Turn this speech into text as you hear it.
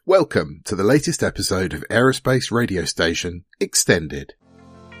Welcome to the latest episode of Aerospace Radio Station Extended.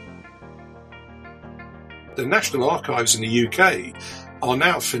 The National Archives in the UK are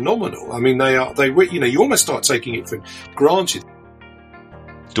now phenomenal. I mean, you almost start taking it for granted.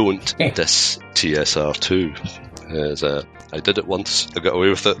 Don't diss TSR2. As I did it once, I got away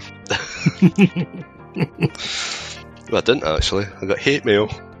with it. Well, I didn't actually. I got hate mail.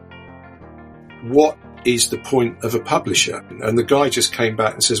 What is the point of a publisher? And the guy just came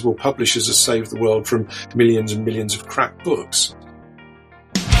back and says, well, publishers have saved the world from millions and millions of crap books.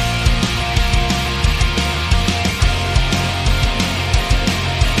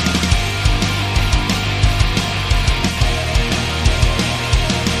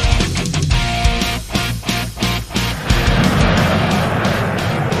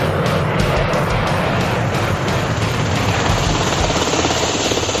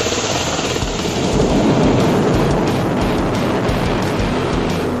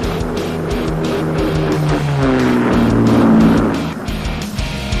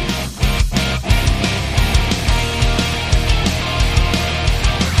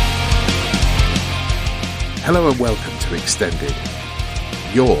 Hello and welcome to Extended,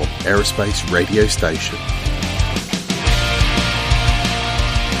 your aerospace radio station.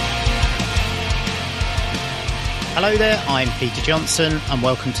 Hello there, I'm Peter Johnson and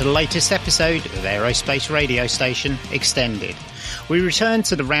welcome to the latest episode of Aerospace Radio Station Extended. We return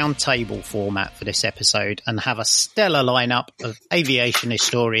to the roundtable format for this episode and have a stellar lineup of aviation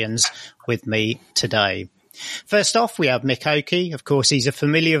historians with me today. First off, we have Mick Oakey. Of course, he's a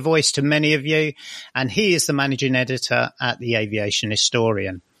familiar voice to many of you, and he is the managing editor at the Aviation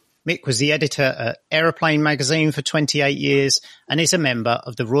Historian. Mick was the editor at Aeroplane magazine for 28 years and is a member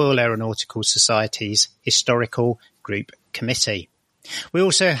of the Royal Aeronautical Society's Historical Group Committee. We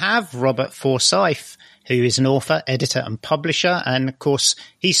also have Robert Forsyth, who is an author, editor and publisher, and of course,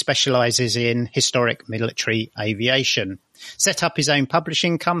 he specialises in historic military aviation. Set up his own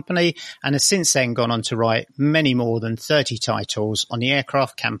publishing company and has since then gone on to write many more than 30 titles on the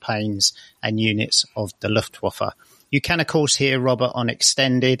aircraft campaigns and units of the Luftwaffe. You can, of course, hear Robert on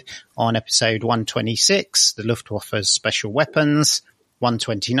Extended on episode 126, the Luftwaffe's Special Weapons,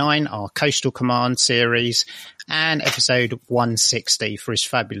 129, our Coastal Command series, and episode 160 for his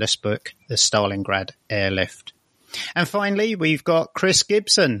fabulous book, The Stalingrad Airlift. And finally, we've got Chris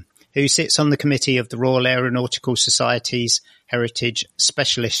Gibson, who sits on the committee of the Royal Aeronautical Society's Heritage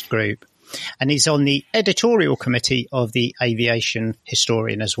Specialist Group. And he's on the editorial committee of the Aviation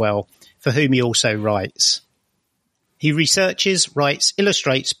Historian as well, for whom he also writes. He researches, writes,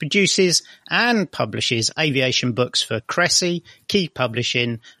 illustrates, produces and publishes aviation books for Cressy, Key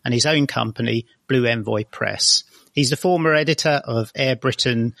Publishing and his own company, Blue Envoy Press. He's the former editor of Air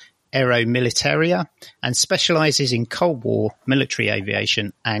Britain Aero Militaria and specialises in Cold War military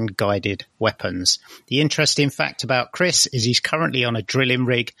aviation and guided weapons. The interesting fact about Chris is he's currently on a drilling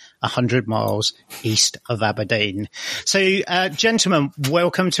rig 100 miles east of Aberdeen. So, gentlemen,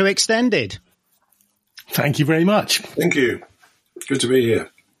 welcome to Extended. Thank you very much. Thank you. Good to be here.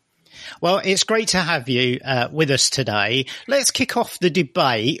 Well, it's great to have you with us today. Let's kick off the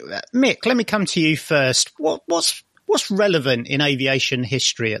debate. Mick, let me come to you first. What's relevant in aviation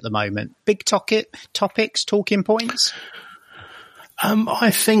history at the moment? Big topics, talking points? I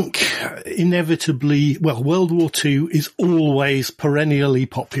think inevitably, World War II is always perennially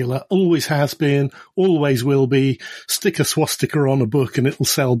popular, always has been, always will be. Stick a swastika on a book and it'll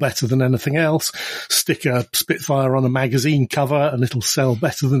sell better than anything else. Stick a Spitfire on a magazine cover and it'll sell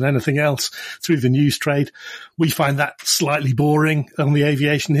better than anything else through the news trade. We find that slightly boring on the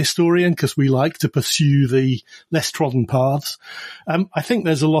Aviation Historian because we like to pursue the less trodden paths. I think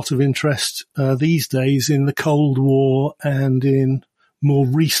there's a lot of interest these days in the Cold War and in more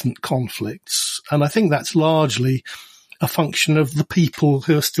recent conflicts. And I think that's largely a function of the people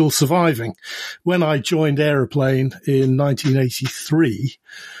who are still surviving. When I joined Aeroplane in 1983,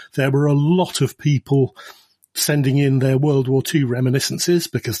 there were a lot of people sending in their World War II reminiscences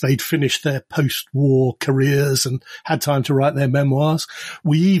because they'd finished their post-war careers and had time to write their memoirs.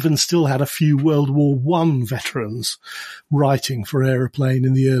 We even still had a few World War I veterans writing for Aeroplane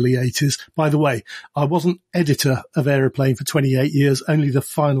in the early 80s. By the way, I wasn't editor of Aeroplane for 28 years, only the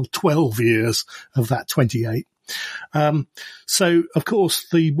final 12 years of that 28. So, of course,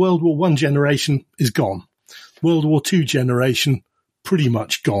 the World War I generation is gone. World War II generation pretty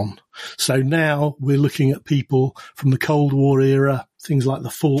much gone. So now we're looking at people from the Cold War era, things like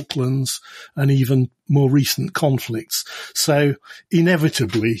the Falklands and even more recent conflicts. So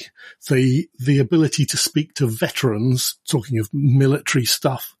inevitably the ability to speak to veterans, talking of military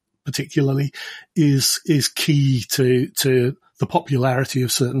stuff particularly, is key to the popularity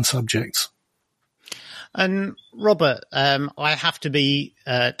of certain subjects. And Robert, I have to be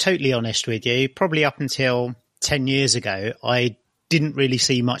totally honest with you. Probably up until 10 years ago, I didn't really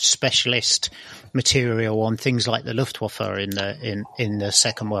see much specialist material on things like the Luftwaffe in the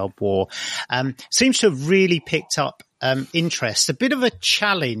Second World War. Seems to have really picked up interest. A bit of a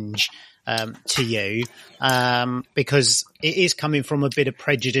challenge to you, because it is coming from a bit of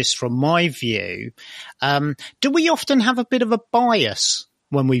prejudice from my view. Do we often have a bit of a bias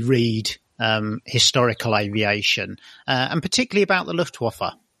when we read historical aviation, and particularly about the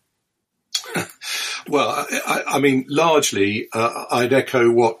Luftwaffe? Well, I mean, largely, I'd echo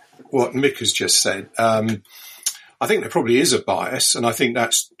what Mick has just said. I think there probably is a bias, and I think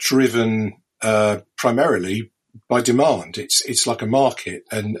that's driven primarily by demand. It's like a market,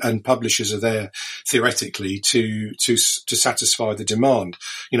 and publishers are there theoretically to satisfy the demand,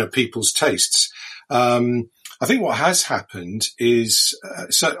 people's tastes. I think what has happened is,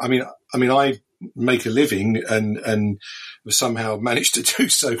 I make a living and somehow managed to do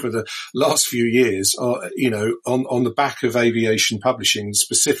so for the last few years, on the back of aviation publishing,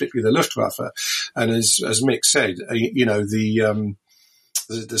 specifically the Luftwaffe. And as Mick said,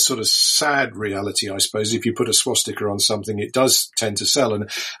 the sort of sad reality, I suppose, if you put a swastika on something, it does tend to sell. And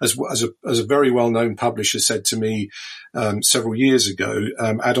as a very well-known publisher said to me several years ago,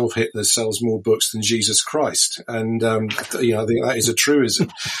 Adolf Hitler sells more books than Jesus Christ. And I think that is a truism,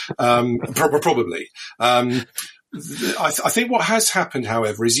 probably. I think what has happened,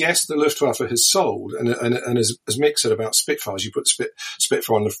 however, is yes, the Luftwaffe has sold, and as Mick said about Spitfires, you put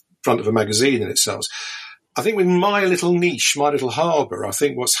Spitfire on the front of a magazine and it sells. I think with my little niche, my little harbour, I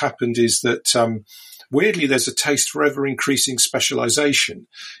think what's happened is that weirdly there's a taste for ever increasing specialisation.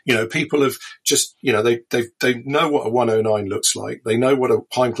 People have just, they know what a 109 looks like. They know what a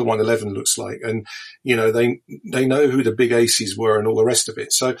Heinkel 111 looks like, and they know who the big aces were and all the rest of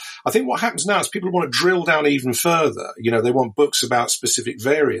it. So I think what happens now is people want to drill down even further. They want books about specific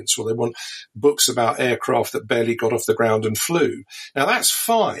variants, or they want books about aircraft that barely got off the ground and flew. Now that's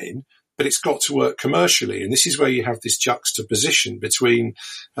fine, but it's got to work commercially. And this is where you have this juxtaposition between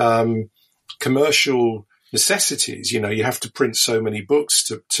commercial necessities. You have to print so many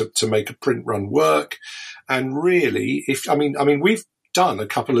books to make a print run work. And really, we've done a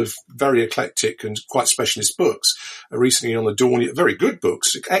couple of very eclectic and quite specialist books recently on the Dornier, very good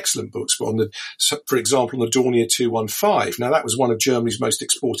books, excellent books, but for example, on the Dornier 215. Now, that was one of Germany's most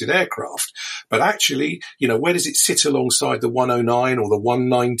exported aircraft, but actually, where does it sit alongside the 109 or the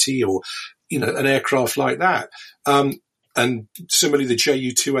 190 or, an aircraft like that? And similarly, the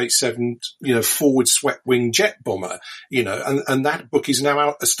Ju-287, forward swept wing jet bomber, and that book is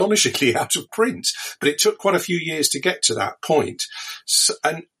now astonishingly out of print, but it took quite a few years to get to that point. So,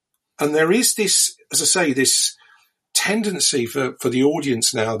 and there is this, as I say, this tendency for the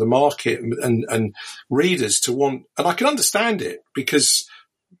audience now, the market and readers to want, and I can understand it because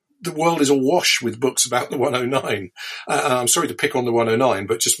the world is awash with books about the 109. I'm sorry to pick on the 109,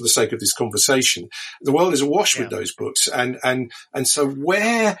 but just for the sake of this conversation, the world is awash with those books. And so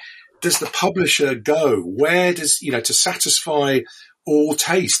where does the publisher go? Where does, to satisfy all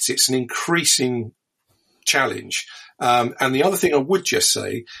tastes? It's an increasing challenge. And the other thing I would just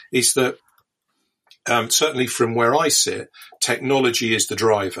say is that, certainly from where I sit, technology is the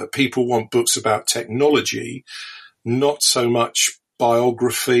driver. People want books about technology, not so much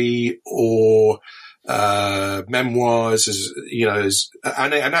biography or memoirs,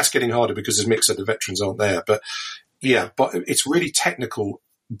 and that's getting harder because, as Mick said, the veterans aren't there. But it's really technical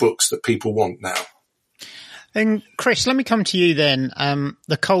books that people want now. And Chris, let me come to you then.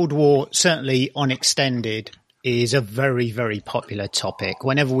 The Cold War, certainly on Extended, is a very, very popular topic.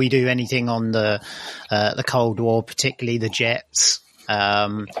 Whenever we do anything on the Cold War, particularly the jets,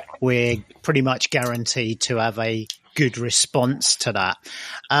 we're pretty much guaranteed to have a good response to that.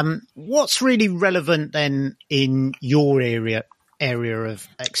 What's really relevant then in your area of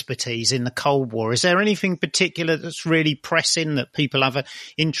expertise in the Cold War? Is there anything particular that's really pressing that people have an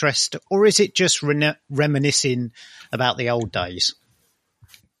interest, or is it just reminiscing about the old days?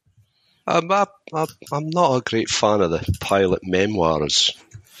 I'm not a great fan of the pilot memoirs.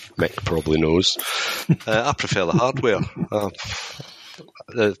 Mick probably knows. I prefer the hardware,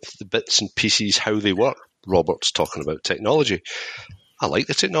 the bits and pieces, how they work. Robert's talking about technology. I like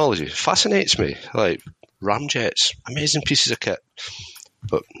the technology. It fascinates me. Like ramjets, amazing pieces of kit,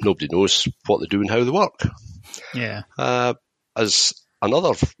 but nobody knows what they do and how they work. Yeah. As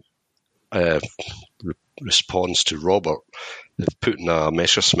another response to Robert of putting a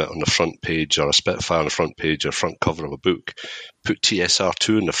Messerschmitt on the front page or a Spitfire on the front page or front cover of a book. Put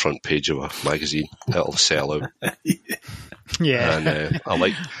TSR2 on the front page of a magazine. It'll sell out. Yeah. And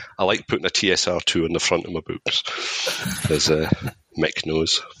I like putting a TSR2 on the front of my books, as Mick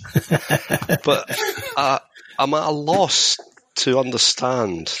knows. But I'm at a loss to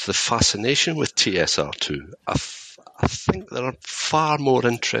understand the fascination with TSR2. I think there are far more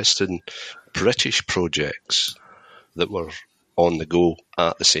interesting British projects that were on the go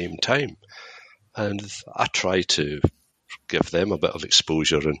at the same time. And I try to give them a bit of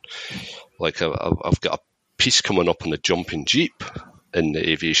exposure. And like I've got a piece coming up on the jumping Jeep in the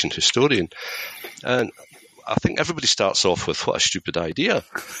Aviation Historian. And I think everybody starts off with what a stupid idea.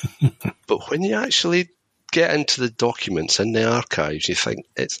 But when you actually get into the documents in the archives, you think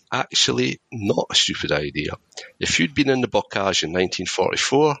it's actually not a stupid idea. If you'd been in the Bocage in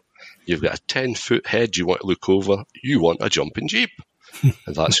 1944, you've got a 10-foot head you want to look over, you want a jumping Jeep.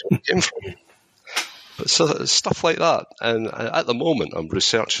 And that's where it came from. But so stuff like that. And at the moment, I'm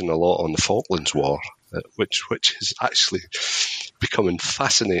researching a lot on the Falklands War, which is actually becoming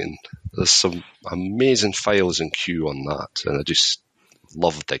fascinating. There's some amazing files in queue on that, and I just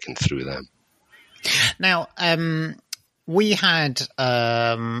love digging through them. Now, we had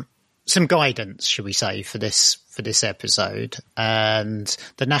some guidance, shall we say, for this episode, and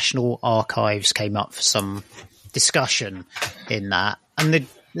the National Archives came up for some discussion in that. And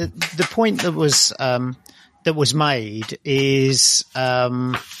the point that was made is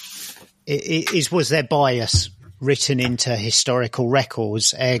was there bias written into historical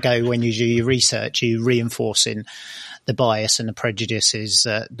records? Ergo, when you do your research, you reinforcing the bias and the prejudices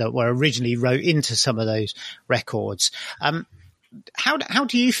that were originally wrote into some of those records. How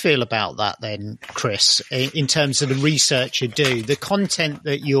do you feel about that then, Chris, in terms of the research you do, the content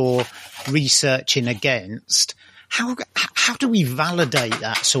that you're researching against? How do we validate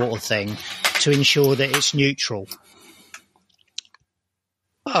that sort of thing to ensure that it's neutral?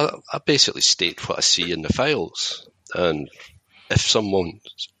 I basically state what I see in the files, and if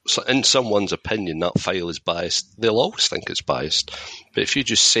in someone's opinion that file is biased, they'll always think it's biased. But if you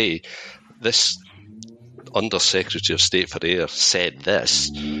just say, this Under-Secretary of State for Air said this,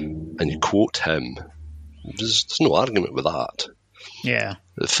 and you quote him, there's no argument with that. Yeah.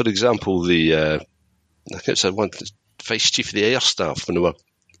 For example, I think it's the Vice Chief of the Air Staff, when they were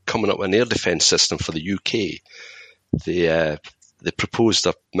coming up with an air defence system for the UK, they proposed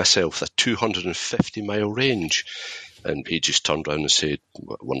a missile with a 250-mile range. And he just turned around and said,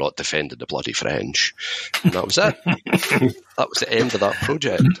 we're not defending the bloody French. And that was it. That was the end of that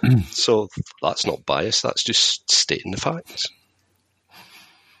project. So that's not bias, that's just stating the facts.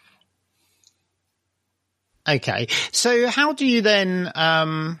 Okay. So how do you then,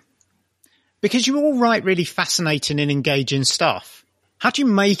 because you all write really fascinating and engaging stuff, how do you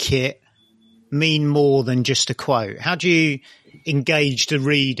make it mean more than just a quote? How do you engage the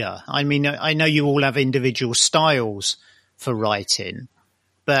reader? I mean, I know you all have individual styles for writing,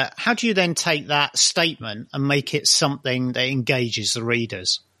 but how do you then take that statement and make it something that engages the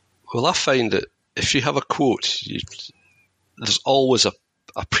readers? Well, I find that if you have a quote, there's always a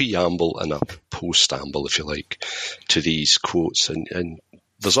preamble and a postamble, if you like, to these quotes, and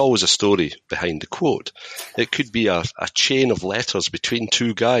there's always a story behind the quote. It could be a chain of letters between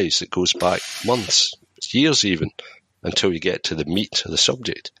two guys that goes back months, years even, until you get to the meat of the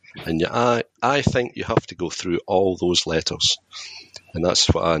subject. And I think you have to go through all those letters. And that's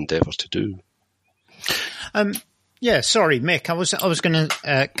what I endeavour to do. Yeah, sorry, Mick, I was going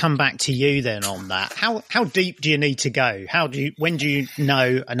to come back to you then on that. How deep do you need to go? When do you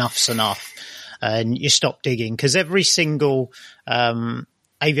know enough's enough and you stop digging? Because every single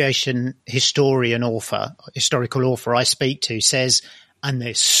aviation historical author I speak to says, and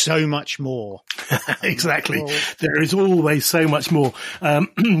there's so much more. Exactly. There is always so much more.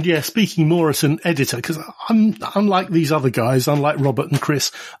 Speaking more as an editor, because I'm unlike these other guys, unlike Robert and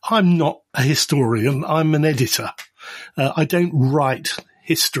Chris, I'm not a historian. I'm an editor. I don't write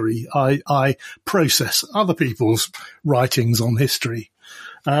history. I process other people's writings on history.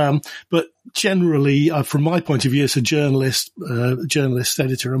 But generally, from my point of view as a journalist,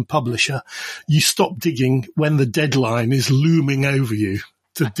 editor and publisher, you stop digging when the deadline is looming over you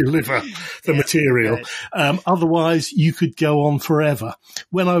to deliver the material. Right. Otherwise, you could go on forever.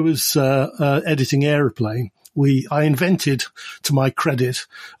 When I was editing Aeroplane, I invented, to my credit,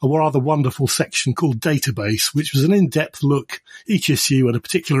 a rather wonderful section called Database, which was an in-depth look each issue at a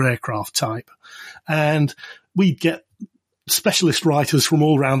particular aircraft type. And we'd get specialist writers from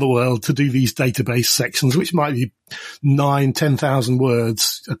all around the world to do these database sections, which might be 10,000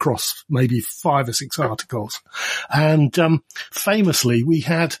 words across maybe 5 or 6 articles. And famously, we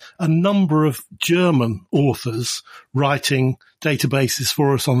had a number of German authors writing databases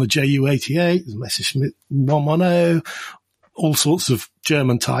for us on the JU88, the Messerschmitt 110, all sorts of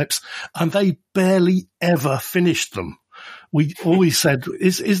German types, and they barely ever finished them. We always said,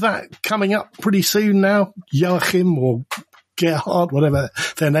 is that coming up pretty soon now? Joachim or Gerhard, whatever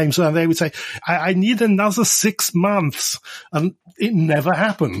their names are, they would say, I need another 6 months. And it never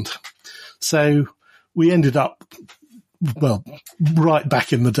happened. So we ended up, well, right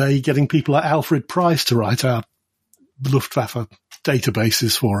back in the day, getting people like Alfred Price to write our Luftwaffe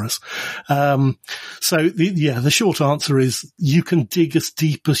databases for us. So the short answer is you can dig as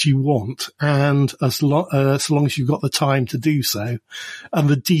deep as you want, and so long as you've got the time to do so. And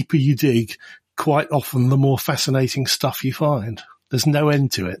the deeper you dig, quite often the more fascinating stuff you find. There's no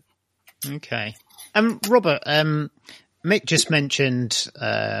end to it. Okay. Robert, Mick just mentioned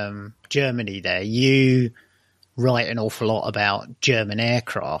Germany there. You write an awful lot about German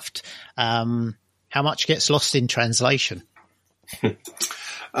aircraft. How much gets lost in translation?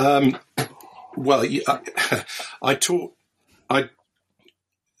 Well, I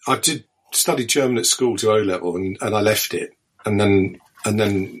did study German at school to O-level, and I left it, and then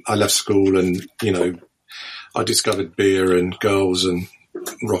I left school, and I discovered beer and girls and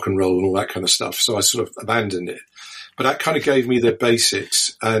rock and roll and all that kind of stuff. So I sort of abandoned it, but that kind of gave me the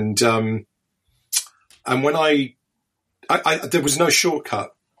basics. And when there was no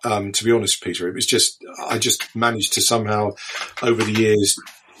shortcut. To be honest, Peter, it was I just managed to somehow over the years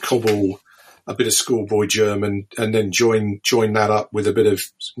cobble a bit of schoolboy German and then join that up with a bit of,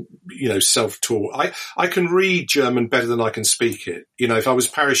 self-taught. I can read German better than I can speak it. If I was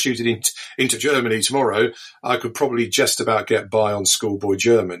parachuted into Germany tomorrow, I could probably just about get by on schoolboy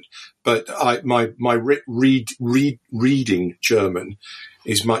German. But my reading German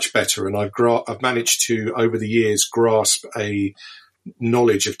is much better. And I've managed to, over the years, grasp a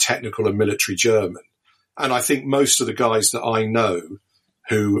knowledge of technical and military German. And I think most of the guys that I know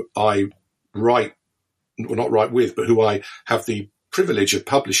who I not write with, but who I have the privilege of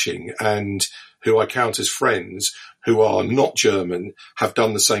publishing and who I count as friends who are not German have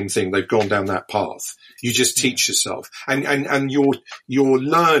done the same thing. They've gone down that path. You just teach yourself, and your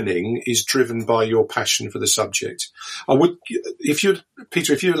learning is driven by your passion for the subject.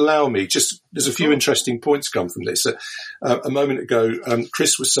 Peter, if you allow me, there's a few interesting points come from this. A moment ago,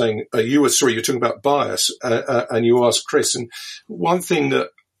 Chris was saying, you were talking about bias, and you asked Chris, and one thing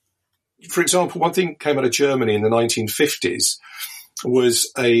came out of Germany in the 1950s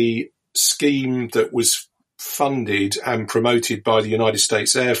was a scheme that was funded and promoted by the United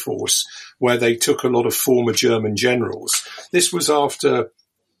States Air Force, where they took a lot of former German generals. This was after,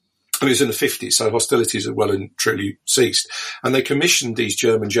 it was in the 50s, so hostilities had well and truly ceased. And they commissioned these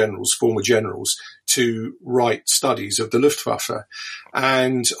German generals, former generals, to write studies of the Luftwaffe.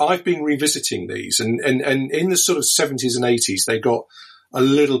 And I've been revisiting these. And in the sort of 70s and 80s, they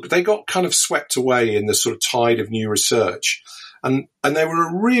got kind of swept away in the sort of tide of new research. And they were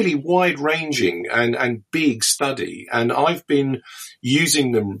a really wide-ranging and big study, and I've been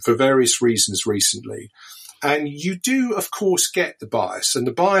using them for various reasons recently. And you do, of course, get the bias, and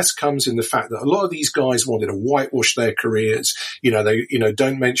the bias comes in the fact that a lot of these guys wanted to whitewash their careers. They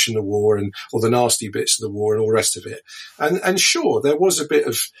don't mention the war or the nasty bits of the war and all the rest of it. And sure, there was a bit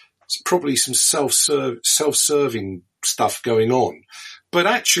of probably some self-serving stuff going on, but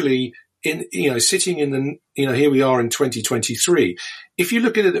actually, sitting in the, here we are in 2023. If you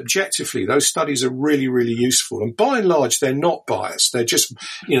look at it objectively, those studies are really, really useful. And by and large, they're not biased. They're just,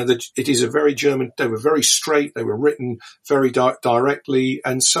 it is a very German, they were very straight. They were written very directly.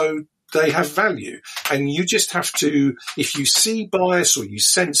 And so they have value. And you just have to, if you see bias or you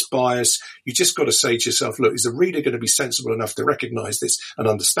sense bias, you just got to say to yourself, look, is the reader going to be sensible enough to recognize this and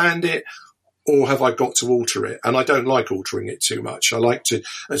understand it? Or have I got to alter it? And I don't like altering it too much. I like to,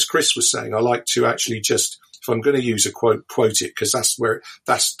 as Chris was saying, I like to actually just, if I'm going to use a quote it, because that's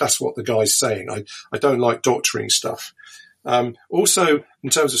what the guy's saying. I don't like doctoring stuff. Also, in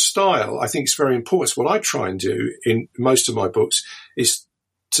terms of style, I think it's very important. What I try and do in most of my books is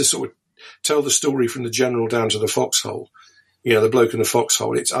to sort of tell the story from the general down to the foxhole. The bloke in the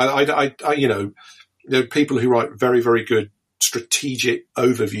foxhole. It's, there are people who write very, very good strategic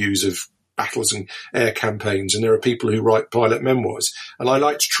overviews of battles and air campaigns, and there are people who write pilot memoirs, and I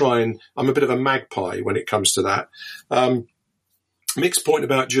like to try and I'm a bit of a magpie when it comes to that. Mick's point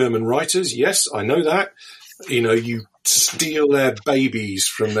about German writers, yes, I know that. you steal their babies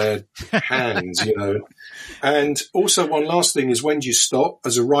from their hands, And also one last thing is, when do you stop?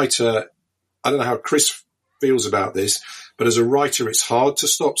 As a writer, I don't know how Chris feels about this, but as a writer, it's hard to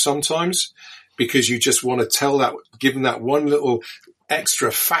stop sometimes, because you just want to give them that one little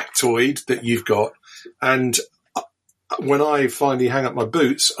extra factoid that you've got. And when I finally hang up my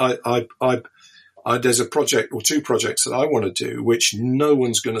boots, there's a project or two projects that I want to do, which no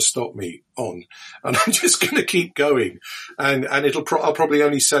one's going to stop me on, and I'm just going to keep going. And I'll probably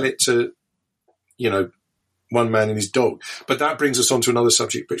only sell it to, one man and his dog. But that brings us on to another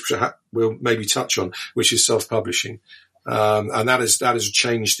subject, which we'll maybe touch on, which is self-publishing. And that has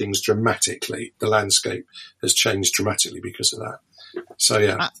changed things dramatically. The landscape has changed dramatically because of that. So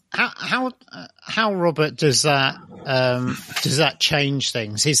yeah. How Robert, does that change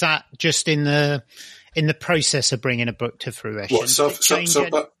things? Is that just in the process of bringing a book to fruition? What, does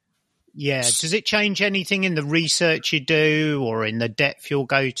it change anything in the research you do, or in the depth you'll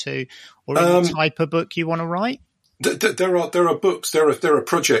go to, or in the type of book you want to write? There are books, there are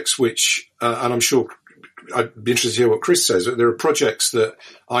projects which, and I'm sure I'd be interested to hear what Chris says, but there are projects that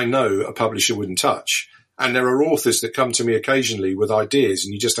I know a publisher wouldn't touch. And there are authors that come to me occasionally with ideas,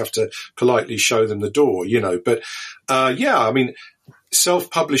 and you just have to politely show them the door, But,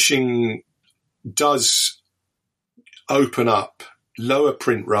 self-publishing does open up lower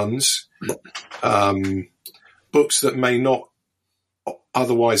print runs, books that may not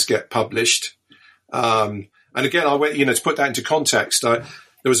otherwise get published. And again, I went, to put that into context, I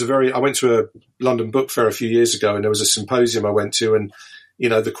went to a London book fair a few years ago, and there was a symposium I went to, and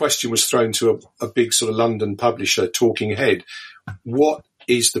the question was thrown to a big sort of London publisher talking head. What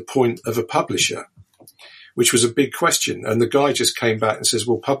is the point of a publisher? Which was a big question. And the guy just came back and says,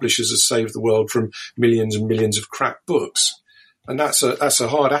 well, publishers have saved the world from millions and millions of crap books. And that's a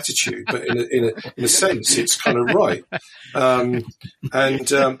hard attitude, but in a sense, it's kind of right. But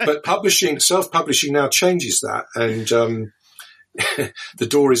self-publishing now changes that. And, the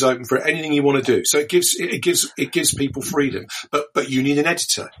door is open for anything you want to do. So it gives people freedom, but you need an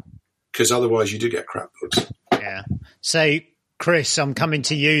editor, because otherwise you do get crap books. Yeah. So Chris, I'm coming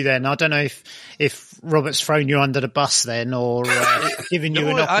to you then. I don't know if Robert's thrown you under the bus then, or given you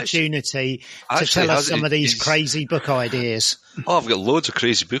an opportunity to tell us some of these crazy book ideas. Oh, I've got loads of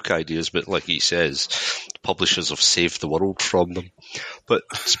crazy book ideas, but like he says, publishers have saved the world from them. But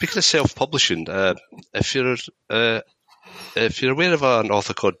speaking of self-publishing, if you're aware of an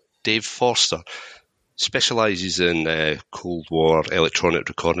author called Dave Forster, specialises in Cold War electronic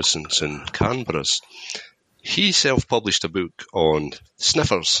reconnaissance and Canberras. He self-published a book on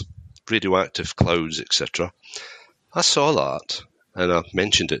sniffers, radioactive clouds, etc. I saw that, and I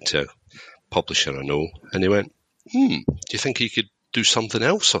mentioned it to a publisher I know, and he went, do you think he could do something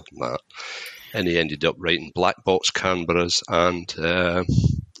else on that? And he ended up writing Black Box Canberras and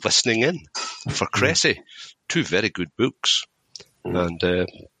Listening In for Cressy. Two very good books. And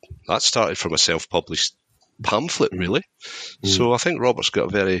that started from a self-published pamphlet, really. So I think Robert's got a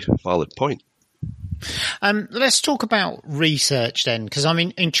very valid point. Let's talk about research then, because I'm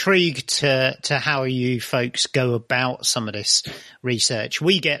intrigued to how you folks go about some of this research.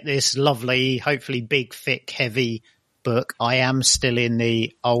 We get this lovely, hopefully big, thick, heavy book. I am still in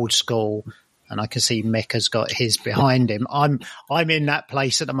the old school, and I can see Mick has got his behind him. I'm in that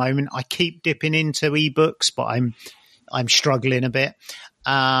place at the moment. I keep dipping into ebooks, but I'm struggling a bit.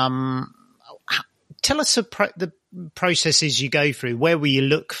 Tell us the processes you go through. Where will you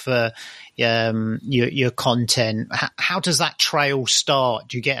look for your content? How does that trail start?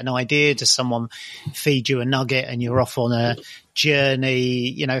 Do you get an idea? Does someone feed you a nugget and you're off on a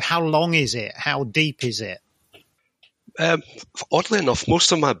journey? How long is it? How deep is it? Oddly enough,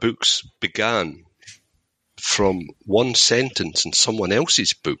 most of my books began from one sentence in someone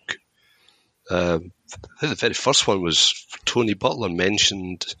else's book. I think the very first one was Tony Butler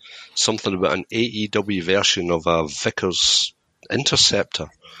mentioned something about an AEW version of a Vickers Interceptor.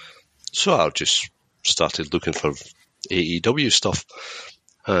 So I just started looking for AEW stuff,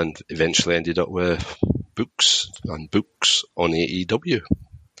 and eventually ended up with books on AEW.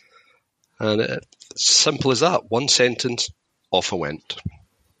 And simple as that. One sentence, off I went.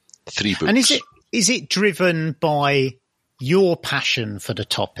 3 books. And is it driven by your passion for the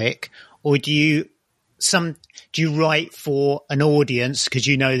topic, or do you write for an audience because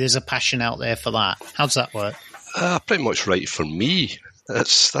there's a passion out there for that? How does that work? I pretty much write for me.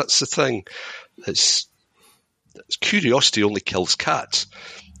 That's the thing. It's curiosity only kills cats.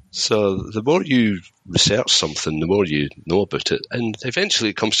 So the more you research something, the more you know about it, and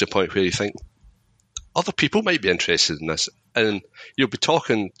eventually it comes to a point where you think, other people might be interested in this. And you'll be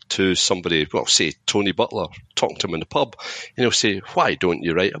talking to somebody, well, say Tony Butler, talking to him in the pub, and he'll say, why don't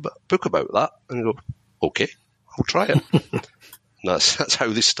you write a book about that? And you go, okay, I'll try it. And that's how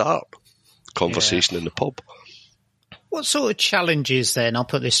they start conversation in the pub. What sort of challenges then, I'll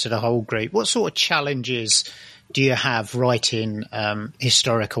put this to the whole group, what sort of challenges do you have writing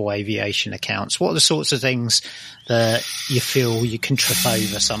historical aviation accounts? What are the sorts of things that you feel you can trip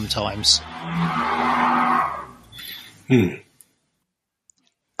over sometimes?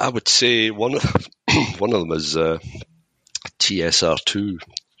 I would say one of them is TSR2.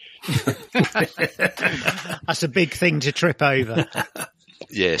 That's a big thing to trip over.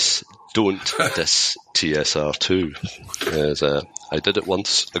 Yes, don't diss TSR2. As, I did it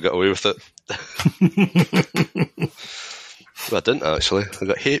once, I got away with it. Well, I didn't actually. I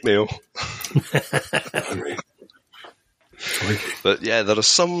got hate mail. But yeah, there are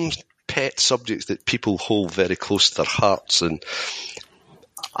some pet subjects that people hold very close to their hearts, and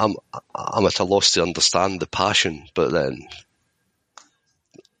I'm at a loss to understand the passion, but then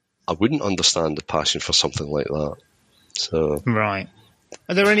I wouldn't understand the passion for something like that. So right.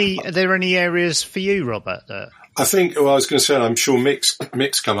 Are there any areas for you, Robert? I think. Well, I was going to say, I'm sure Mick's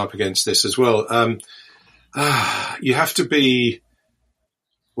come up against this as well. You have to be.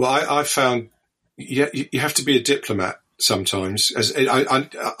 Well, I found you have to be a diplomat sometimes. As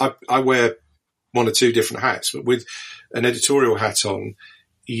I wear one or two different hats, but with an editorial hat on,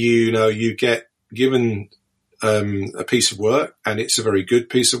 you get given a piece of work, and it's a very good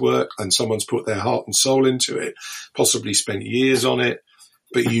piece of work, and someone's put their heart and soul into it, possibly spent years on it,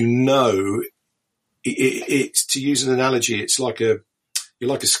 but it's, to use an analogy, it's like you're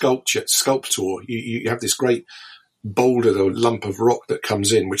like a sculptor. You have this great boulder, the lump of rock that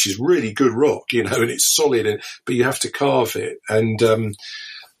comes in, which is really good rock, and it's solid, but you have to carve it. And,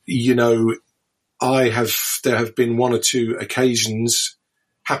 there have been one or two occasions,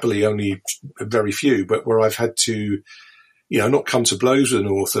 happily only very few, but where I've had to, not come to blows with an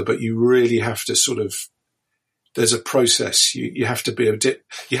author, but you really have to sort of, there's a process. You have to be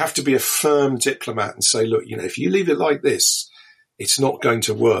a firm diplomat and say, look, if you leave it like this, it's not going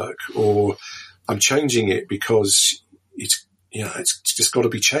to work, or I'm changing it because it's just got to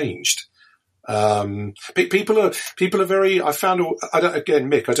be changed. People are very, I found,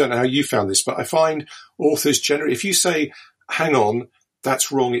 Mick, I don't know how you found this, but I find authors generally, if you say, hang on,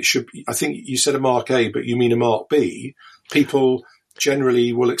 that's wrong, it should be, I think you said a mark A, but you mean a mark B, people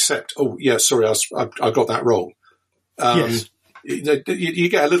generally will accept, oh yeah, sorry, I got that wrong. Yes. You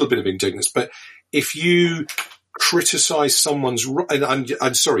get a little bit of indignance, but if you criticize someone's, and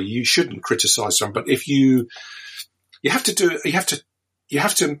I'm sorry, you shouldn't criticize someone, but if you have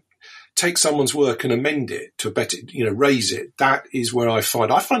to take someone's work and amend it to a better, raise it. That is where I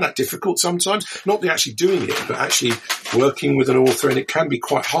find that difficult sometimes, not actually doing it, but actually working with an author, and it can be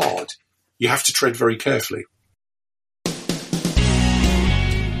quite hard. You have to tread very carefully.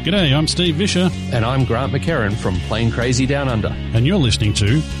 G'day, I'm Steve Vischer. And I'm Grant McCarran from Plane Crazy Down Under. And you're listening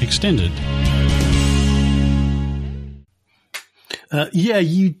to Extended.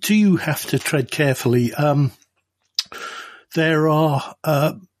 You do have to tread carefully. There are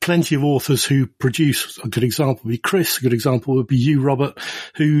plenty of authors who produce, a good example would be Chris, a good example would be you, Robert,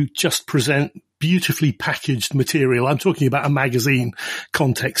 who just present beautifully packaged material. I'm talking about a magazine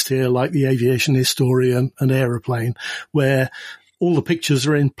context here, like the Aviation Historian and Aeroplane, where all the pictures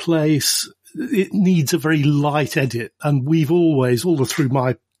are in place. It needs a very light edit. And we've always, all through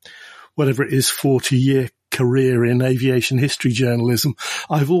my, whatever it is, 40-year career in aviation history journalism,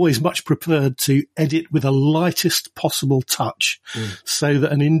 I've always much preferred to edit with the lightest possible touch so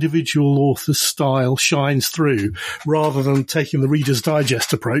that an individual author's style shines through, rather than taking the Reader's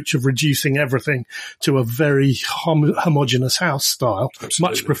Digest approach of reducing everything to a very homogeneous house style.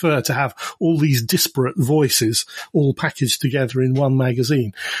 Absolutely. Much prefer to have all these disparate voices all packaged together in one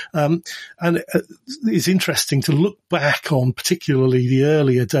magazine. And it's interesting to look back on particularly the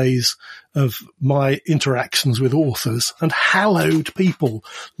earlier days of my interactions with authors, and hallowed people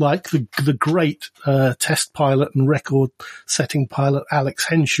like the great test pilot and record-setting pilot Alex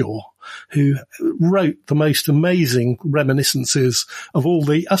Henshaw, who wrote the most amazing reminiscences of all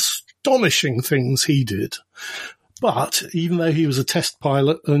the astonishing things he did. But even though he was a test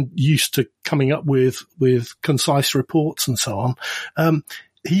pilot and used to coming up with concise reports and so on,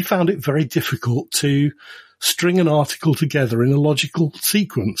 he found it very difficult to string an article together in a logical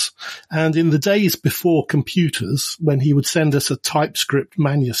sequence. And in the days before computers, when he would send us a TypeScript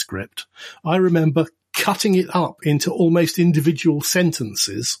manuscript, I remember cutting it up into almost individual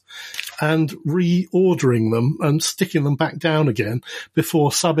sentences and reordering them and sticking them back down again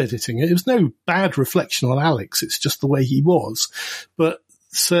before sub-editing it. It was no bad reflection on Alex. It's just the way he was. But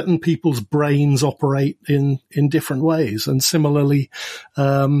certain people's brains operate in different ways. And similarly,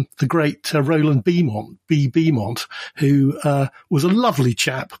 the great Roland Beaumont, who was a lovely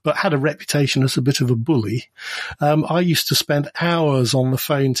chap, but had a reputation as a bit of a bully. I used to spend hours on the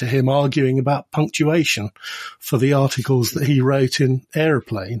phone to him arguing about punctuation for the articles that he wrote in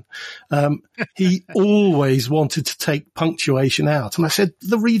Aeroplane. He always wanted to take punctuation out. And I said,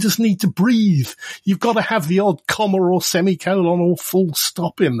 the readers need to breathe. You've got to have the odd comma or semicolon or full stop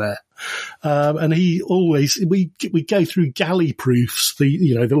in there. And he always, we go through galley proofs,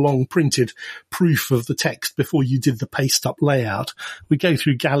 the long printed proof of the text before you did the paste up layout. We go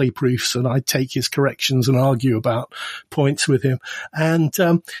through galley proofs and I'd take his corrections and argue about points with him. And,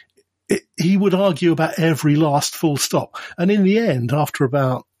 he would argue about every last full stop. And in the end, after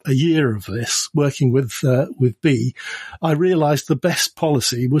about a year of this, working with B, I realized the best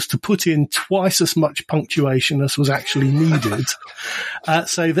policy was to put in twice as much punctuation as was actually needed,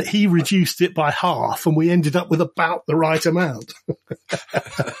 so that he reduced it by half and we ended up with about the right amount.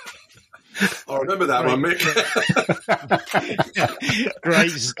 I remember that one, Mick.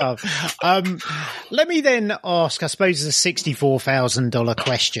 Great stuff. Let me then ask, I suppose, the $64,000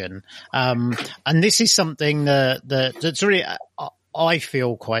 question. And this is something that's really, I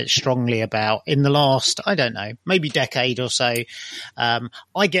feel quite strongly about in the last, I don't know, maybe decade or so.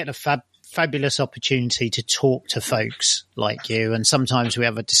 I get a fabulous opportunity to talk to folks like you. And sometimes we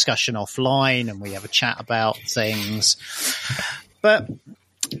have a discussion offline and we have a chat about things. But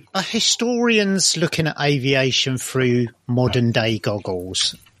are historians looking at aviation through modern day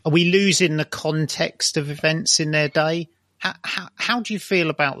goggles? Are we losing the context of events in their day? How do you feel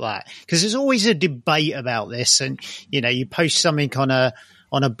about that? Because there's always a debate about this, and you post something on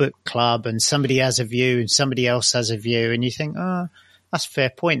a book club, and somebody has a view, and somebody else has a view, and you think, oh, that's a fair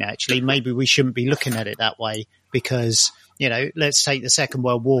point. Actually, maybe we shouldn't be looking at it that way because let's take the Second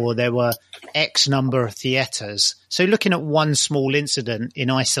World War. There were X number of theatres. So looking at one small incident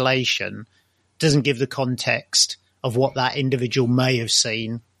in isolation doesn't give the context of what that individual may have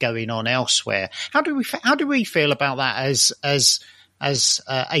seen going on elsewhere. How do we feel about that as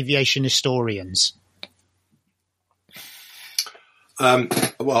aviation historians? Well,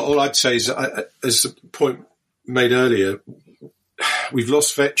 all I'd say is, as the point made earlier, we've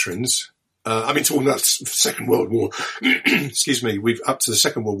lost veterans. Talking about the Second World War, excuse me, we've up to the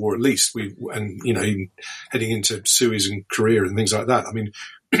Second World War at least, even heading into Suez and Korea and things like that.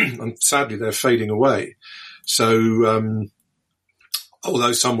 Sadly, they're fading away. So,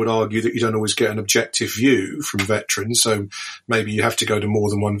 although some would argue that you don't always get an objective view from veterans, so maybe you have to go to more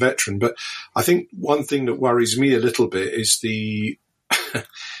than one veteran. But I think one thing that worries me a little bit is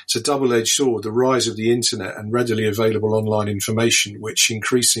it's a double-edged sword, the rise of the internet and readily available online information, which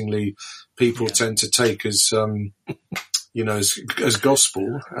increasingly people tend to take as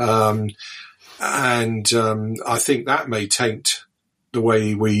gospel. I think that may taint the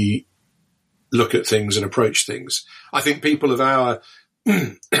way we look at things and approach things. I think people of our,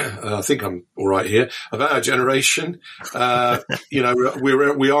 I think I'm all right here, of our generation, we are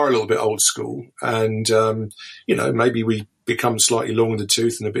a little bit old school, and maybe we become slightly long in the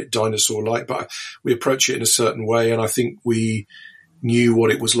tooth and a bit dinosaur-like, but we approach it in a certain way, and I think we knew what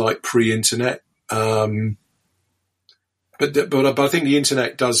it was like pre-internet. But I think the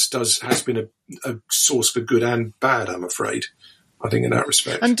internet has been a source for good and bad, I'm afraid. I think in that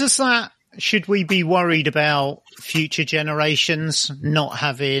respect. And should we be worried about future generations not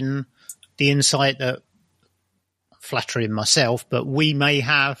having the insight that, flattering myself, but we may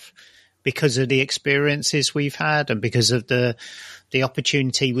have because of the experiences we've had and because of the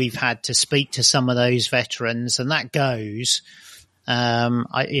opportunity we've had to speak to some of those veterans? And that goes, I've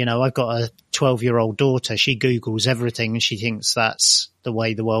got a 12-year-old daughter. She Googles everything and she thinks that's the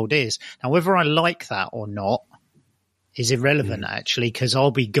way the world is. Now, whether I like that or not is irrelevant, actually, because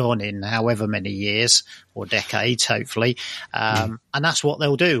I'll be gone in however many years or decades, hopefully. And that's what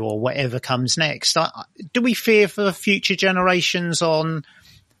they'll do, or whatever comes next. Do we fear for future generations on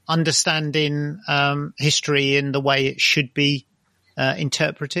understanding history in the way it should be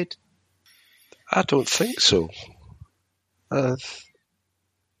interpreted? I don't think so. My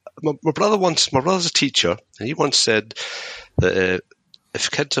brother's a teacher, and he once said that if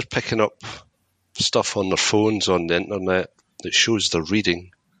kids are picking up stuff on their phones on the internet that shows they're reading,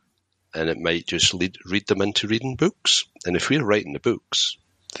 and it might just lead them into reading books. And if we're writing the books,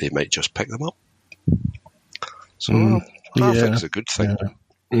 they might just pick them up. So I think it's a good thing.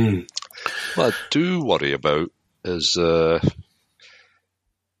 Yeah. What I do worry about is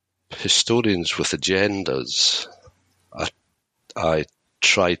historians with agendas. I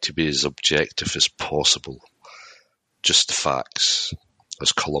try to be as objective as possible. Just the facts,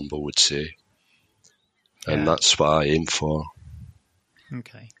 as Columbo would say. And that's what I aim for.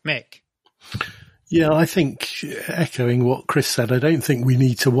 Okay. Mick? Yeah, I think, echoing what Chris said, I don't think we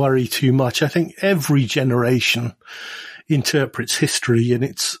need to worry too much. I think every generation interprets history in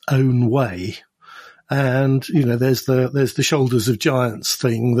its own way. And, there's the shoulders of giants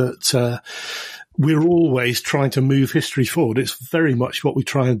thing that, we're always trying to move history forward. It's very much what we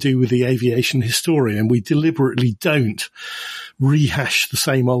try and do with the aviation historian. We deliberately don't rehash the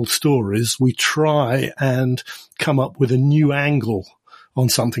same old stories. We try and come up with a new angle on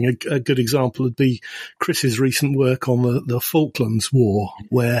something. A good example would be Chris's recent work on the Falklands War,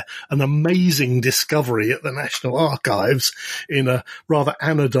 where an amazing discovery at the National Archives in a rather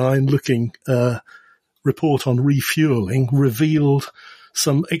anodyne-looking report on refueling revealed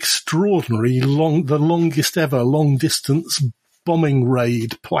some extraordinary the longest ever long-distance bombing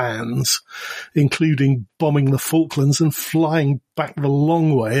raid plans, including bombing the Falklands and flying back the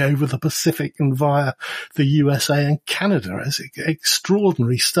long way over the Pacific and via the USA and Canada. It's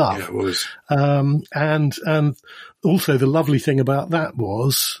extraordinary stuff. Yeah, it was. And also the lovely thing about that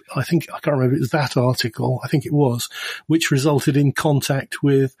was, I can't remember if it was that article, I think it was, which resulted in contact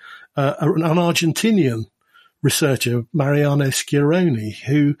with an Argentinian researcher, Mariano Schiaroni,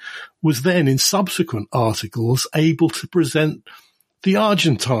 who was then in subsequent articles able to present the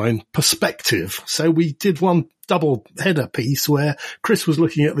Argentine perspective. So we did one double header piece where Chris was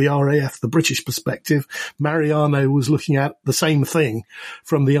looking at the RAF, the British perspective. Mariano was looking at the same thing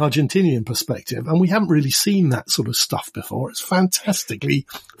from the Argentinian perspective. And we haven't really seen that sort of stuff before. It's fantastically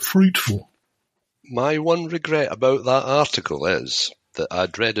fruitful. My one regret about that article is that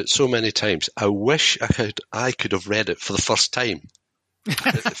I'd read it so many times. I wish I could have read it for the first time.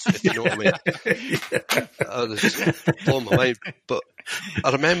 if you know what I mean. I was just blowing my mind. But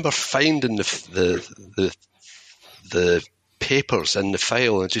I remember finding the papers in the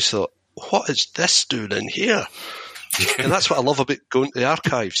file and just thought, what is this doing in here? And that's what I love about going to the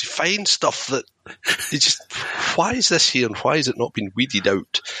archives. You find stuff that you just, why is this here and why has it not been weeded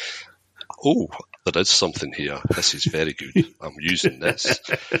out? Oh, there is something here. This is very good. I'm using this.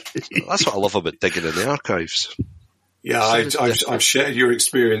 That's what I love about digging in the archives. Yeah, I've shared your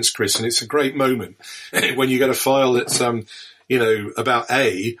experience, Chris, and it's a great moment when you get a file that's, about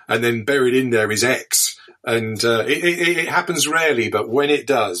A, and then buried in there is X. And it happens rarely, but when it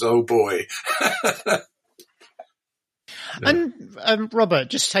does, oh boy. And Robert,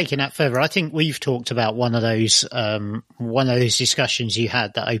 just taking that further, I think we've talked about one of those discussions you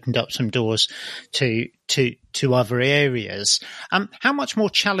had that opened up some doors to other areas. How much more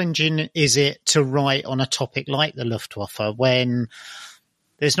challenging is it to write on a topic like the Luftwaffe when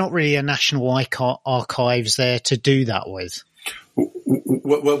there's not really a national archives there to do that with?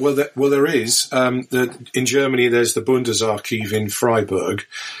 Well, there is. In Germany, there's the Bundesarchiv in Freiburg,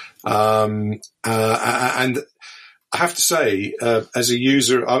 and I have to say, as a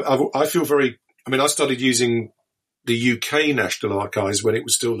user, I feel very. I mean, I started using the UK National Archives when it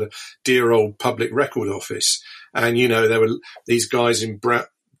was still the dear old Public Record Office, and there were these guys in brown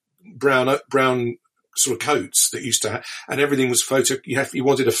sort of coats that used to have, and everything was photo. You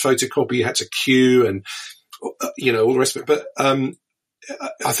wanted a photocopy, you had to queue, and all the rest of it. But I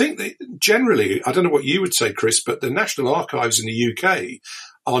think that generally, I don't know what you would say, Chris, but the National Archives in the UK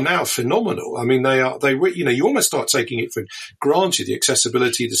are now phenomenal. I mean, you almost start taking it for granted, the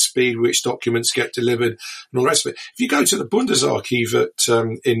accessibility, the speed with which documents get delivered and all the rest of it. If you go to the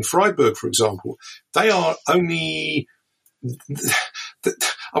Bundesarchiv in Freiburg, for example, they are only,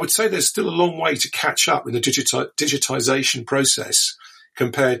 I would say there's still a long way to catch up in the digitization process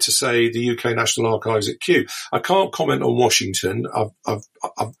compared to, say, the UK National Archives at Kew. I can't comment on Washington. I've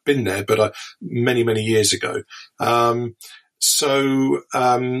been there, but many, many years ago. I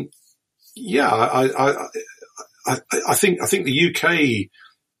think the UK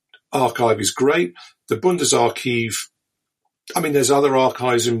archive is great. The Bundesarchiv, I mean, there's other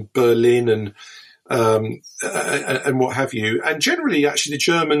archives in Berlin and what have you. And generally, actually,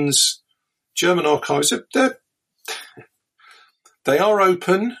 the German archives, they are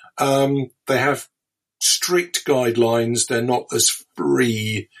open. They have strict guidelines. They're not as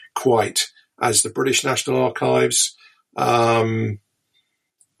free quite as the British National Archives. The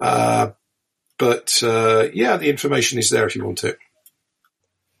information is there if you want it.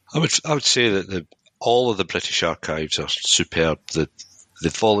 I would say that all of the British archives are superb. The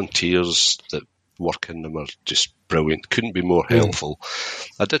volunteers that work in them are just brilliant. Couldn't be more helpful.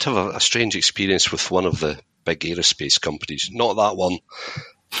 I did have a strange experience with one of the big aerospace companies. Not that one,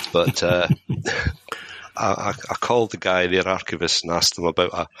 but I called the guy, their archivist, and asked him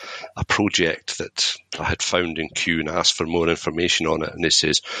about a project that I had found in Q and asked for more information on it. And he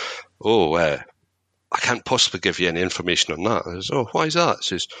says, I can't possibly give you any information on that. I says, why is that? He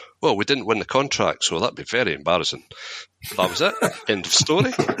says, well, we didn't win the contract, so that'd be very embarrassing. That was it. End of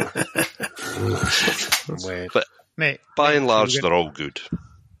story. But by and large, they're all good.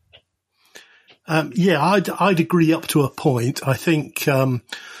 I'd agree up to a point. I think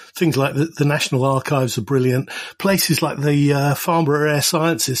things like the National Archives are brilliant. Places like the Farnborough Air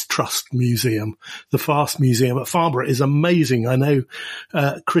Sciences Trust Museum, the FAST Museum at Farnborough, is amazing. I know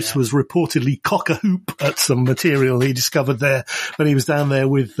Chris was reportedly cock-a-hoop at some material he discovered there when he was down there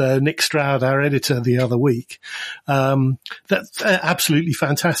with Nick Stroud, our editor, the other week. That's absolutely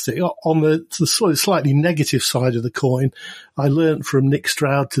fantastic. On the sort of slightly negative side of the coin, I learned from Nick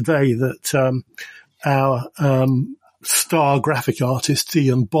Stroud today that our star graphic artist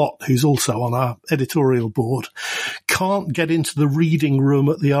Ian Bott, who's also on our editorial board, can't get into the reading room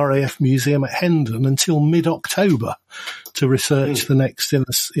at the RAF Museum at Hendon until mid-October to research the next in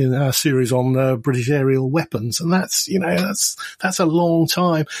our series on British aerial weapons. And that's a long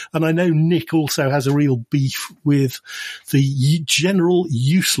time. And I know Nick also has a real beef with the general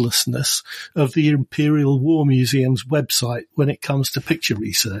uselessness of the Imperial War Museum's website when it comes to picture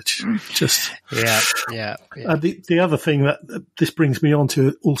research. The other thing that this brings me on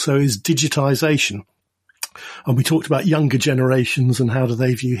to also is digitization. And we talked about younger generations and how do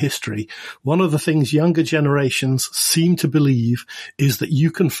they view history. One of the things younger generations seem to believe is that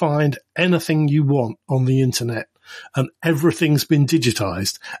you can find anything you want on the internet and everything's been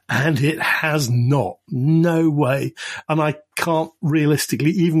digitized, and it has not. No way. And I can't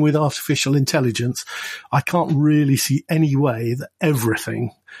realistically, even with artificial intelligence, I can't really see any way that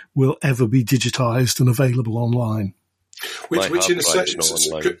everything will ever be digitized and available online. Which in a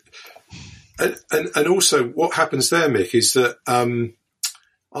sense, and also what happens there, Mick, is that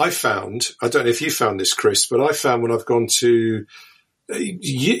I found, I don't know if you found this, Chris, but I found when I've gone to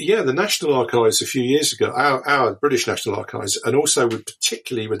the National Archives a few years ago, our British National Archives, and also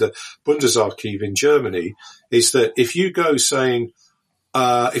particularly with the Bundesarchiv in Germany, is that if you go saying,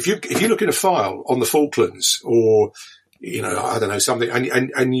 if you look in a file on the Falklands or, I don't know, something,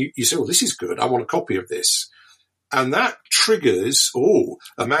 and you say, well, this is good, I want a copy of this. And that triggers,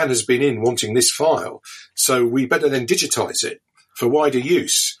 a man has been in wanting this file, so we better then digitize it for wider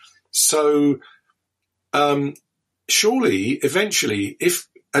use. So, surely, eventually,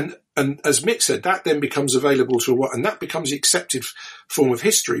 and as Mick said, that then becomes available and that becomes the accepted form of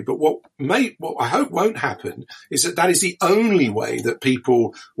history. But what I hope won't happen is that is the only way that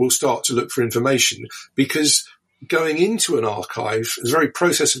people will start to look for information, because going into an archive, the very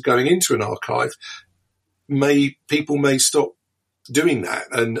process of going into an archive, people may stop doing that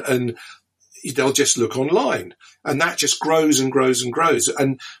and they'll just look online, and that just grows and grows and grows.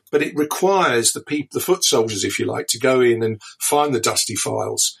 But it requires the foot soldiers, if you like, to go in and find the dusty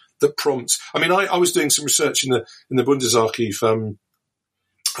files that prompt. I mean, I was doing some research in the Bundesarchiv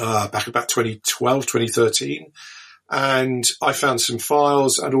back about 2012, 2013, and I found some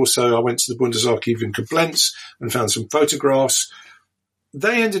files, and also I went to the Bundesarchiv in Koblenz and found some photographs.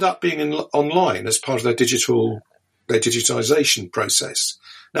 They ended up being online as part of their digitization process.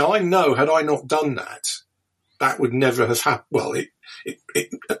 Now, I know, had I not done that, that would never have happened. Well,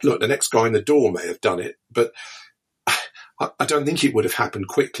 look, the next guy in the door may have done it, but I don't think it would have happened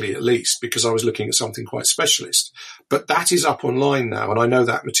quickly, at least, because I was looking at something quite specialist. But that is up online now, and I know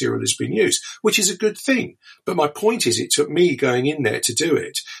that material has been used, which is a good thing. But my point is, it took me going in there to do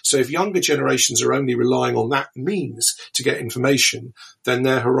it. So if younger generations are only relying on that means to get information, then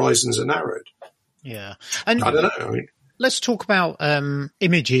their horizons are narrowed. Yeah. And I don't know. let's talk about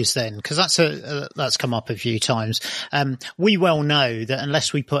images then, because that's come up a few times. We well know that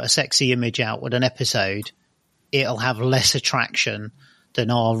unless we put a sexy image out with an episode, it'll have less attraction than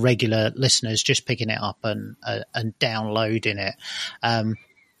our regular listeners just picking it up and downloading it.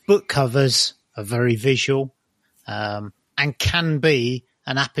 Book covers are very visual and can be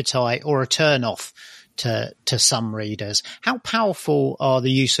an appetite or a turn-off to some readers. How powerful are the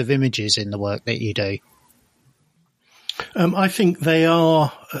use of images in the work that you do? I think they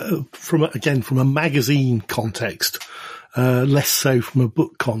are, from a magazine context, less so from a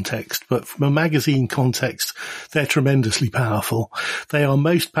book context, but from a magazine context, they're tremendously powerful. They are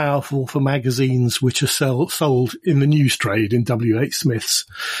most powerful for magazines which are sold in the news trade, in W.H. Smith's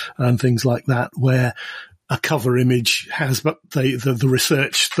and things like that, where a cover image has, but the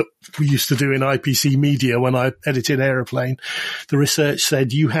research that we used to do in IPC Media when I edited Aeroplane, the research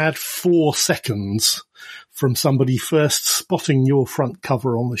said you had 4 seconds from somebody first spotting your front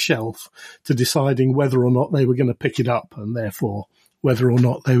cover on the shelf to deciding whether or not they were going to pick it up and therefore whether or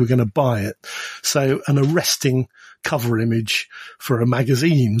not they were going to buy it. So an arresting cover image for a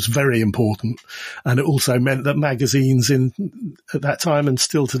magazine was very important. And it also meant that magazines at that time and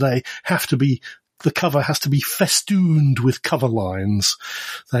still today the cover has to be festooned with cover lines.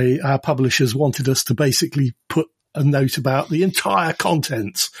 Our publishers wanted us to basically put a note about the entire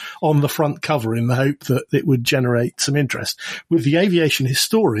contents on the front cover in the hope that it would generate some interest. With the Aviation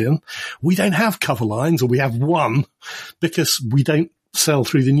Historian, we don't have cover lines, or we have one, because we don't sell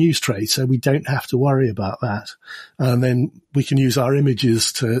through the news trade, so we don't have to worry about that. And then we can use our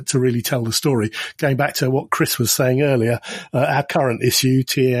images to really tell the story. Going back to what Chris was saying earlier, our current issue,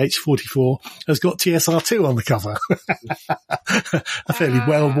 TAH-44, has got TSR2 on the cover. A fairly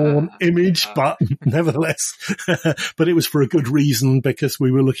well-worn image, but nevertheless. But it was for a good reason, because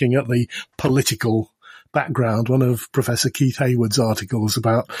we were looking at the political background, one of Professor Keith Hayward's articles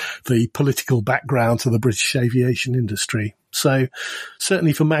about the political background to the British aviation industry. So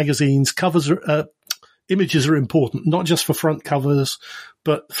certainly for magazines, images are important, not just for front covers,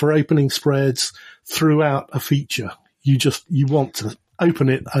 but for opening spreads throughout a feature. You want to open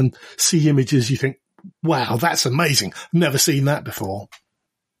it and see images you think, wow, that's amazing. Never seen that before.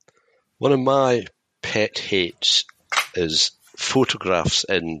 One of my pet hates is photographs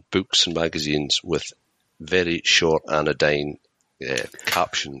in books and magazines with very short anodyne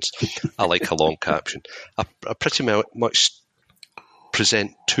captions. I like a long caption. I pretty much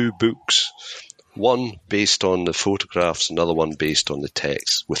present 2 books, one based on the photographs, another one based on the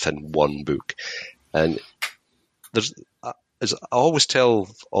text within one book. And as I always tell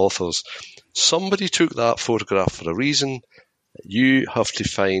authors, somebody took that photograph for a reason. You have to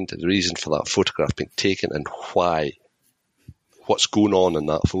find the reason for that photograph being taken and why. What's going on in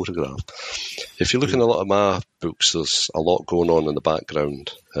that photograph. If you look in a lot of my books, there's a lot going on in the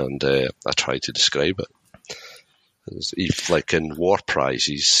background, and I try to describe it. Like in War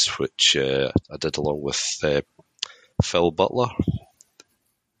Prizes, which I did along with Phil Butler,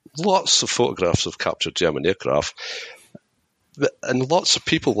 lots of photographs of captured German aircraft, and lots of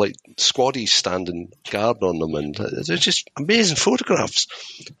people like squaddies standing guard on them, and they're just amazing photographs.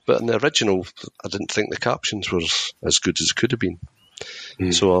 But in the original, I didn't think the captions were as good as it could have been.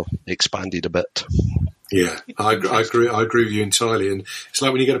 So I expanded a bit. Yeah, I agree with you entirely. And it's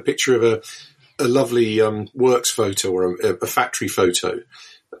like when you get a picture of a lovely works photo or a factory photo.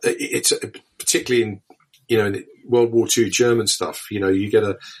 It's particularly in World War II German stuff. You get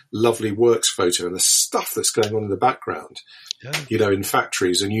a lovely works photo and the stuff that's going on in the background. Yeah. In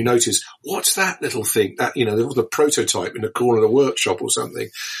factories, and you notice, what's that little thing? That, the prototype in the corner of the workshop or something.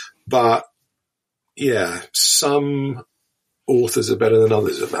 But yeah, some authors are better than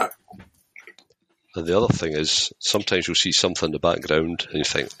others at that. And the other thing is, sometimes you'll see something in the background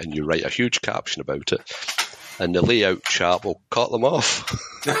and you write a huge caption about it, and the layout chap will cut them off.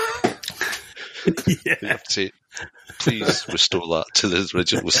 Yeah. You have to say, please restore that to the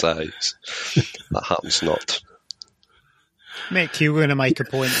original size. That happens not. Mick, you were going to make a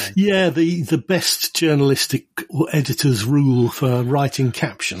point then. Yeah, the best journalistic or editor's rule for writing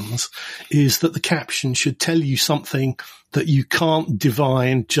captions is that the caption should tell you something that you can't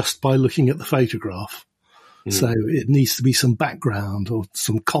divine just by looking at the photograph. So it needs to be some background or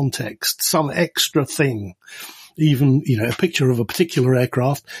some context, some extra thing. Even, a picture of a particular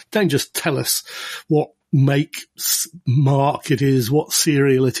aircraft. Don't just tell us what make, mark it is, what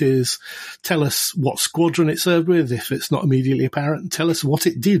serial it is. Tell us what squadron it served with, if it's not immediately apparent. Tell us what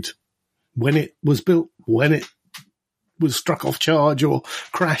it did, when it was built, when it was struck off charge or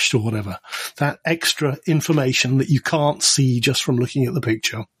crashed or whatever. That extra information that you can't see just from looking at the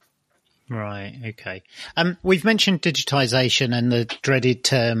picture. Right, okay. We've mentioned digitization, and the dreaded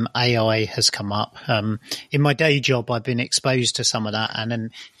term AI has come up. In my day job, I've been exposed to some of that, and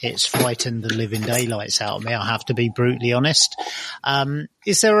then it's frightened the living daylights out of me, I have to be brutally honest.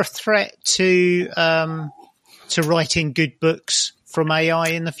 Is there a threat to writing good books from AI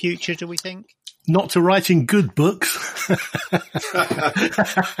in the future, do we think? Not to writing good books.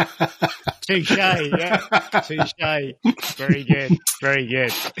 Touche, yeah. Touche. Very good, very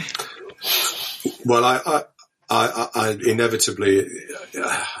good. Well, I inevitably,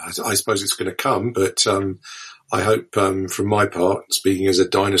 I suppose it's going to come, but I hope, from my part, speaking as a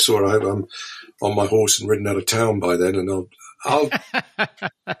dinosaur, I hope I'm on my horse and ridden out of town by then, and I hope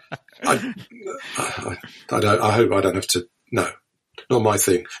I don't have to. No, not my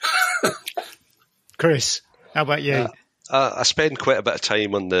thing. Chris, how about you? I spend quite a bit of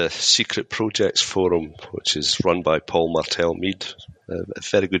time on the Secret Projects Forum, which is run by Paul Martell-Mead. A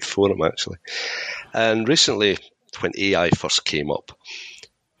very good forum, actually. And recently, when AI first came up,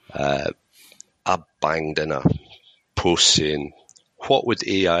 I banged in a post saying, what would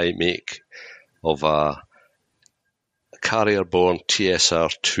AI make of a carrier-borne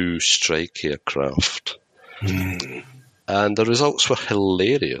TSR-2 strike aircraft? And the results were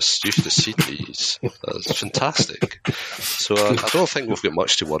hilarious. You should have seen these. That's fantastic. So I don't think we've got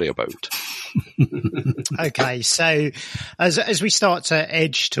much to worry about. Okay, so as we start to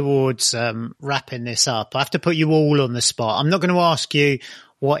edge towards wrapping this up, I have to put you all on the spot. I'm not going to ask you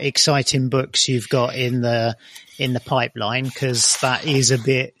what exciting books you've got in the pipeline, because that is a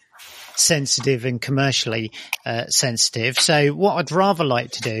bit sensitive and commercially sensitive. So what I'd rather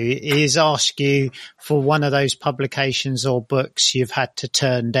like to do is ask you for one of those publications or books you've had to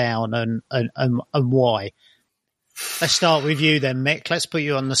turn down and why. Let's start with you then, Mick. Let's put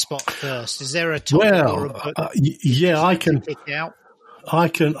you on the spot first. Is there a topic or a book I can pick out? I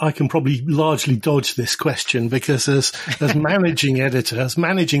can probably largely dodge this question because as managing editor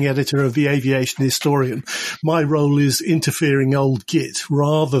of the Aviation Historian, my role is interfering old git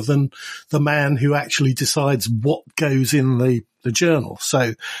rather than the man who actually decides what goes in the journal.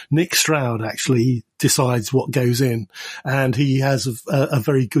 So Nick Stroud actually decides what goes in, and he has a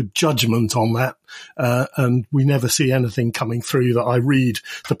very good judgment on that. And we never see anything coming through that I read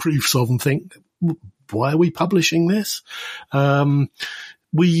the proofs of and think, why are we publishing this?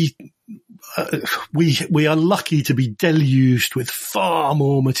 We are lucky to be deluged with far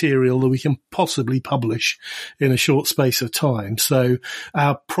more material than we can possibly publish in a short space of time. So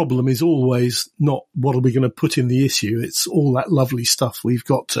our problem is always not what are we going to put in the issue. It's all that lovely stuff we've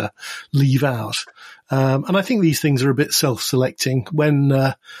got to leave out. And I think these things are a bit self-selecting. When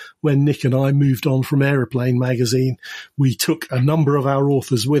Nick and I moved on from Aeroplane magazine, we took a number of our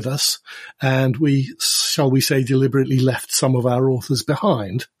authors with us, and we, shall we say, deliberately left some of our authors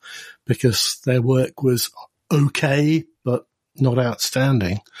behind because their work was okay, but not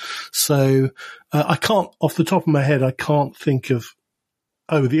outstanding. So I can't, off the top of my head, I can't think of.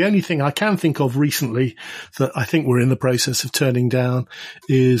 Oh, the only thing I can think of recently that I think we're in the process of turning down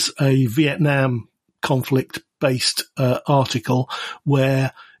is a Vietnam conflict-based article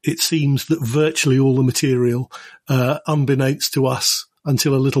where it seems that virtually all the material, unbeknownst to us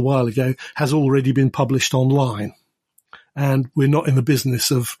until a little while ago, has already been published online. And we're not in the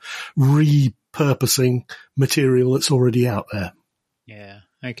business of repurposing material that's already out there. Yeah,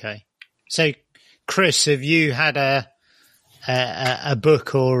 okay. So, Chris, have you had a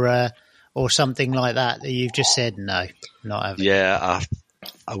book or something like that you've just said no, not having? Yeah,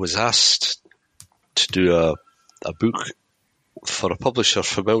 I was asked to do a book for a publisher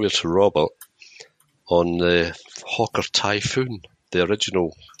familiar to Robert on the Hawker Typhoon, the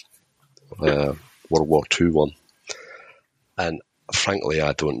original World War II one. And frankly,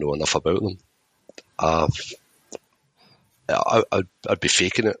 I don't know enough about them. I'd be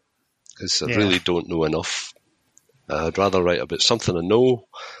faking it because I really don't know enough. I'd rather write about something I know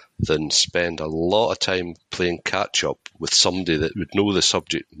than spend a lot of time playing catch-up with somebody that would know the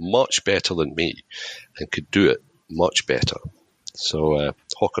subject much better than me and could do it much better. So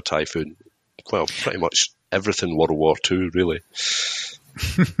Hawker Typhoon, well, pretty much everything World War II, really.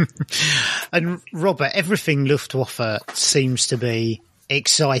 And Robert, everything Luftwaffe seems to be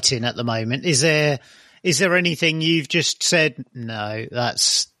exciting at the moment. Is there anything you've just said, no,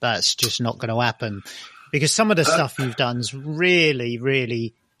 that's just not going to happen? Because some of the stuff you've done is really,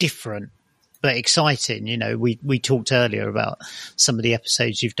 really different, but exciting. You know, we talked earlier about some of the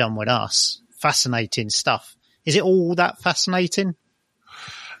episodes you've done with us. Fascinating stuff. Is it all that fascinating?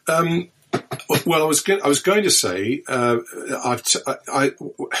 Well, I was going to say I've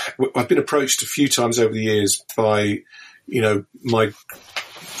been approached a few times over the years by, my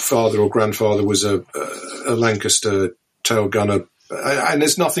father or grandfather was a Lancaster tail gunner, and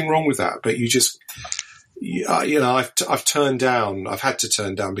there's nothing wrong with that. But I've turned down. I've had to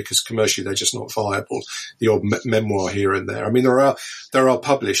turn down because commercially they're just not viable. The odd memoir here and there. I mean, there are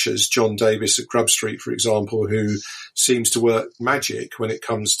publishers, John Davis at Grub Street, for example, who seems to work magic when it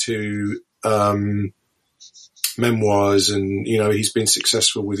comes to memoirs, and he's been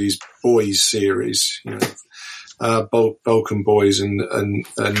successful with his Boys series, Balkan Boys and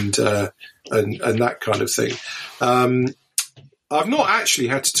that kind of thing. I've not actually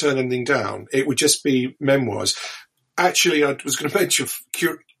had to turn anything down. It would just be memoirs. Actually, I was going to mention,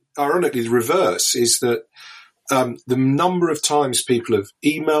 ironically, the reverse is that the number of times people have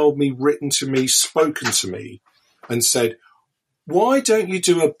emailed me, written to me, spoken to me, and said, why don't you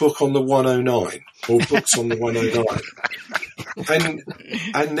do a book on the 109 or books on the 109?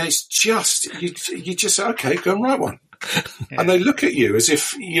 And there's just, you just say, okay, go and write one. Yeah. And they look at you as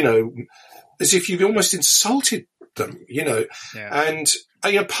if, as if you've almost insulted them, Yeah. And,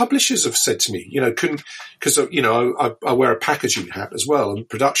 publishers have said to me, because, I wear a packaging hat as well, and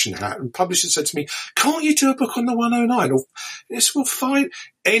production hat, and publishers said to me, can't you do a book on the 109? Or this will find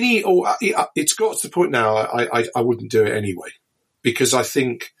it's got to the point now, I wouldn't do it anyway, because I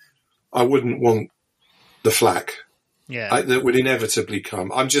think I wouldn't want the flack. Yeah. That would inevitably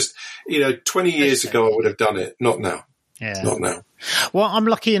come. I'm just, 20 years ago I would have done it. Not now. Yeah. Not now. Well, I'm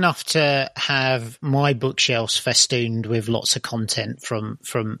lucky enough to have my bookshelves festooned with lots of content from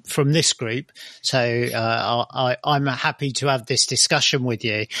this group. So, I'm happy to have this discussion with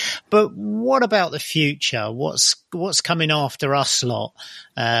you. But what about the future? What's coming after us lot?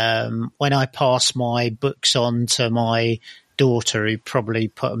 When I pass my books on to my daughter, who probably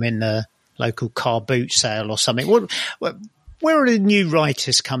put them in the local car boot sale or something. Where are the new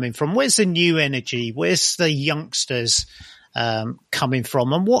writers coming from? Where's the new energy? Where's the youngsters coming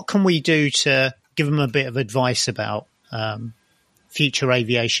from? And what can we do to give them a bit of advice about future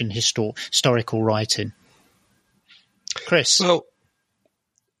aviation historical writing? Chris? Well,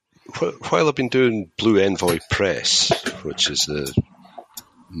 while I've been doing Blue Envoy Press, which is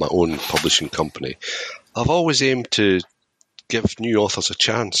my own publishing company, I've always aimed to give new authors a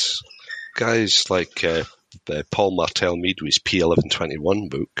chance. Guys like Paul Martel-Mead with his P1121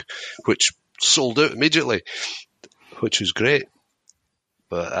 book, which sold out immediately, which was great.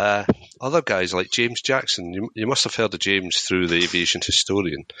 But other guys like James Jackson, you must have heard of James through the Aviation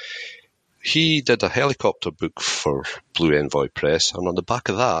Historian. He did a helicopter book for Blue Envoy Press, and on the back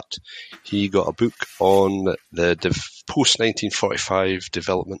of that, he got a book on the post-1945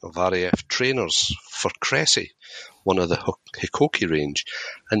 development of RAF trainers for Cressy, one of the Hikoki range.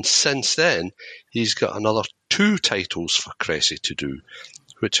 And since then, he's got another 2 titles for Cressy to do,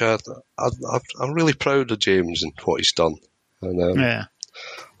 which I'm really proud of James and what he's done. And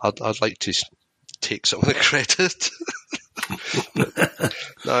I'd like to take some of the credit.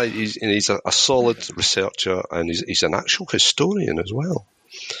 No, he's a solid researcher, and he's an actual historian as well.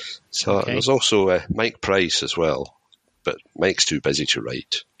 So there's also Mike Price as well, but Mike's too busy to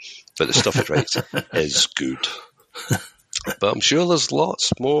write. But the stuff he writes is good. But I'm sure there's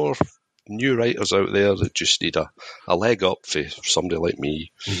lots more new writers out there that just need a leg up for somebody like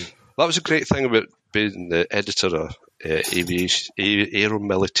me. Mm. That was a great thing about being the editor of Aviation, Aero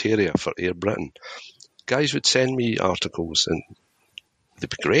Militaria for Air Britain. Guys would send me articles, and they'd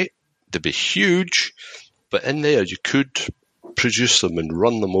be great. They'd be huge, but in there you could produce them and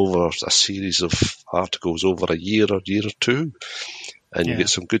run them over a series of articles over a year or two, and you get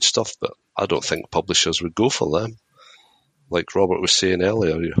some good stuff. But I don't think publishers would go for them. Like Robert was saying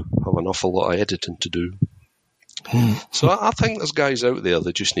earlier, you have an awful lot of editing to do. So I think there's guys out there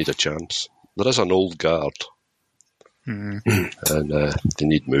that just need a chance. There is an old guard, and they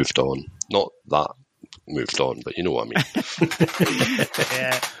need moved on. Not that moved on, but you know what I mean.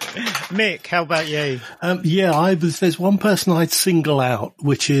 Yeah. Mick, how about you? There's one person I'd single out,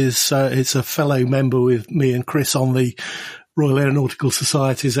 which is it's a fellow member with me and Chris on the Royal Aeronautical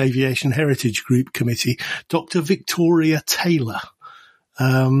Society's Aviation Heritage Group Committee, Dr. Victoria Taylor.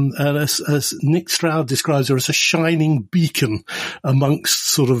 And as Nick Stroud describes her, as a shining beacon amongst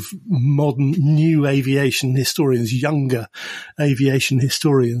sort of modern new aviation historians, younger aviation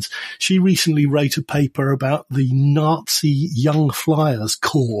historians. She recently wrote a paper about the Nazi Young Flyers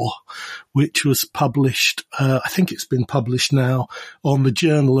Corps, which was published, I think it's been published now, on the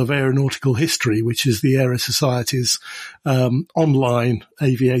Journal of Aeronautical History, which is the Aero Society's online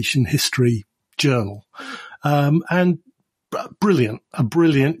aviation history journal. And a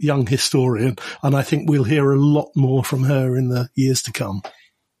brilliant young historian, and I think we'll hear a lot more from her in the years to come.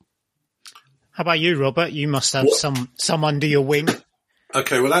 How about you, Robert? You must have some under your wing.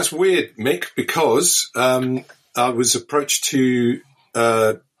 Okay, well, that's weird, Mick, because I was approached to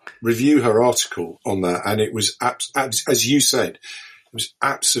review her article on that, and it was, as you said, it was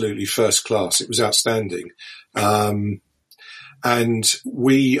absolutely first class. It was outstanding. And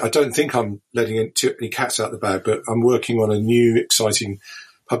I don't think I'm letting any cats out of the bag, but I'm working on a new exciting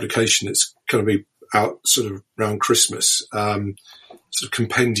publication that's going to be out sort of around Christmas, sort of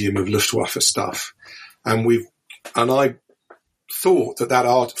compendium of Luftwaffe stuff. And I thought that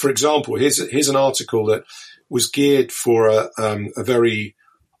art, for example, here's an article that was geared for a very,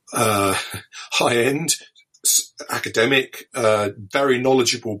 high-end academic, very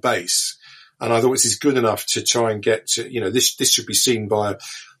knowledgeable base. And I thought this is good enough to try and get to, this should be seen by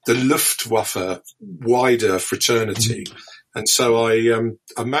the Luftwaffe wider fraternity. And so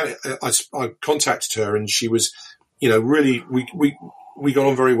I contacted her, and she was, really, we got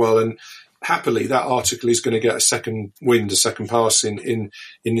on very well, and happily that article is going to get a second pass in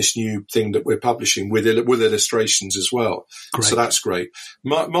this new thing that we're publishing with illustrations as well. Great. So that's great.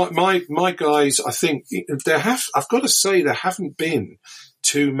 My guys, I think I've got to say there haven't been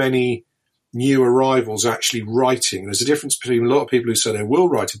too many new arrivals actually writing. There's a difference between a lot of people who say they will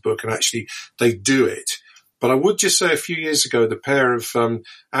write a book and actually they do it. But I would just say a few years ago, the pair of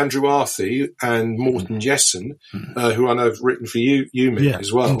Andrew Arthey and Morten Jessen, who I know have written for you Mick,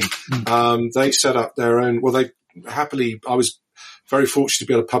 as well, they set up their own. Well, I was very fortunate to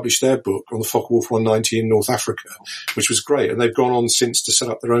be able to publish their book on the Focke-Wulf 190 in North Africa, which was great. And they've gone on since to set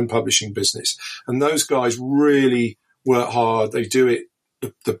up their own publishing business. And those guys really work hard. They do it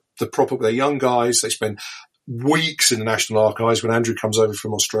the proper. They're young guys. They spend weeks in the National Archives when Andrew comes over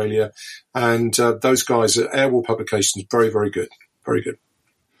from Australia, and those guys at Airwall Publications, very, very good, very good.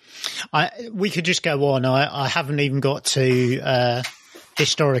 We could just go on. I haven't even got to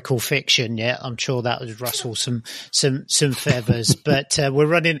historical fiction yet. I'm sure that would rustle some feathers, but we're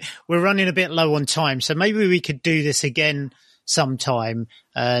running a bit low on time, so maybe we could do this again sometime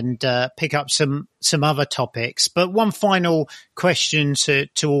and pick up some other topics. But one final question to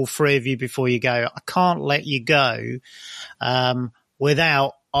all three of you before you go. I can't let you go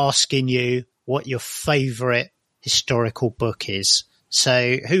without asking you what your favourite historical book is.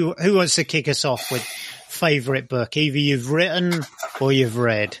 So who wants to kick us off with favourite book? Either you've written or you've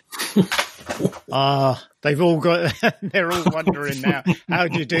read. They've all got, they're all wondering now,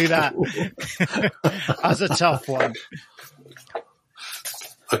 how'd you do that? That's a tough one.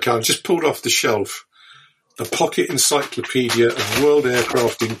 Okay, I've just pulled off the shelf the Pocket Encyclopedia of World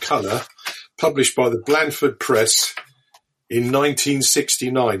Aircraft in Colour, published by the Blandford Press in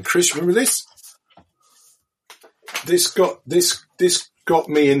 1969. Chris, remember this? This got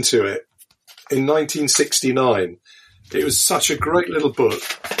me into it in 1969. It was such a great little book,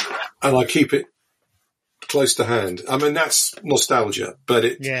 and I keep it close to hand. I mean, that's nostalgia, but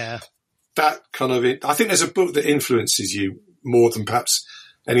that kind of I think there's a book that influences you more than perhaps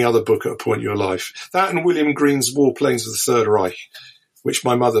any other book at a point in your life. That and William Green's Warplanes of the Third Reich, which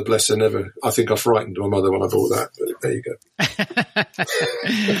my mother, bless her, never. I think I frightened my mother when I bought that. But there you go.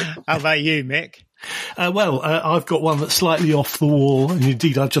 How about you, Mick? I've got one that's slightly off the wall, and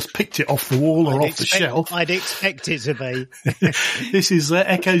indeed I just picked it off the wall or off the shelf. I'd expect it to be. This is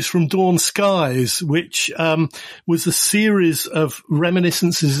Echoes from Dawn Skies, which was a series of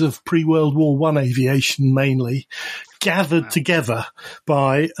reminiscences of pre-World War I aviation mainly, gathered together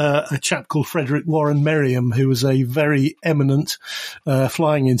by a chap called Frederick Warren Merriam, who was a very eminent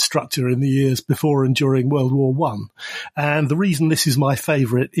flying instructor in the years before and during World War I. And the reason this is my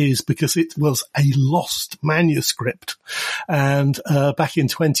favourite is because it was a lost manuscript. And back in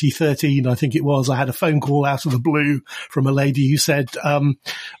 2013, I think it was, I had a phone call out of the blue from a lady who said,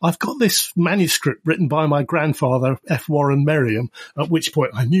 I've got this manuscript written by my grandfather, F. Warren Merriam, at which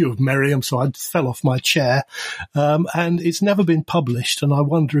point I knew of Merriam, so I fell off my chair. And it's never been published, and I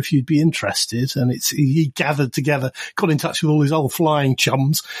wonder if you'd be interested. And he gathered together, got in touch with all his old flying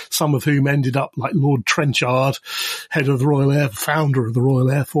chums, some of whom ended up like Lord Trenchard, head of the founder of the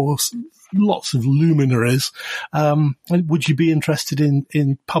Royal Air Force, lots of luminaries. Would you be interested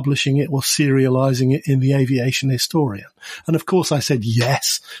in publishing it or serializing it in the Aviation Historian? And of course I said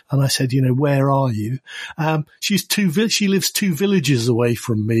yes. And I said, where are you? She lives 2 villages away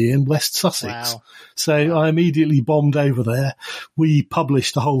from me in West Sussex. Wow. So I immediately bombed over there. We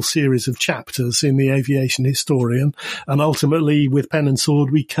published a whole series of chapters in the Aviation Historian, and ultimately with pen and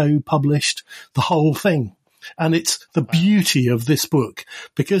sword, we co-published the whole thing. And it's the beauty of this book,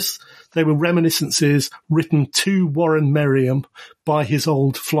 because they were reminiscences written to Warren Merriam by his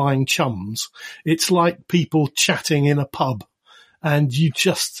old flying chums. It's like people chatting in a pub, and it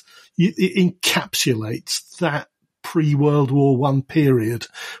encapsulates that pre-World War I period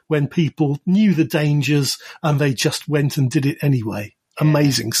when people knew the dangers and they just went and did it anyway.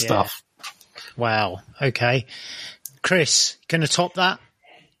 Amazing stuff. Wow. Okay. Chris, can I top that?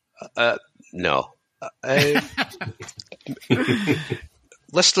 No.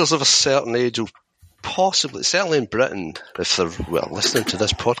 Listeners of a certain age will possibly, certainly in Britain, if they're listening to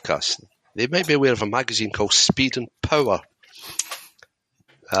this podcast, they might be aware of a magazine called Speed and Power.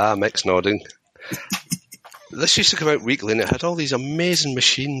 Mick's nodding. This used to come out weekly, and it had all these amazing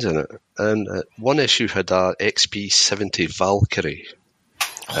machines in it. And one issue had a XB-70 Valkyrie,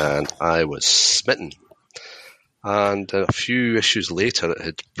 and I was smitten. And a few issues later, it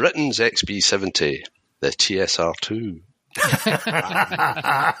had Britain's XB-70, the TSR-2.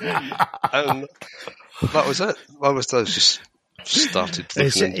 And That was it. I just started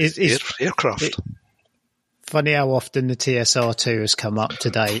looking into aircraft. Funny how often the TSR2 has come up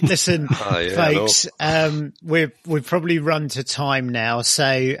today. Listen, folks, we've probably run to time now.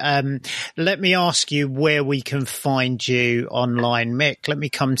 So let me ask you where we can find you online. Mick, let me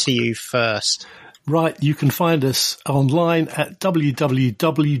come to you first. Right, you can find us online at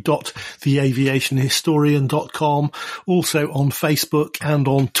www.theaviationhistorian.com, also on Facebook and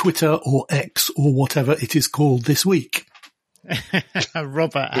on Twitter or X or whatever it is called this week.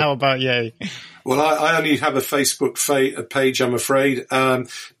 Robert, how about you? Well, I only have a Facebook page, I'm afraid,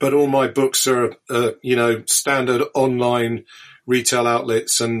 but all my books are, standard online retail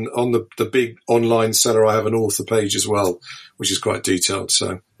outlets, and on the big online seller, I have an author page as well, which is quite detailed.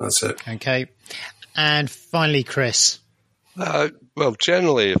 So that's it. Okay. And finally, Chris. Well,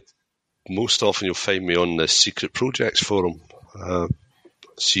 generally, most often you'll find me on the Secret Projects forum.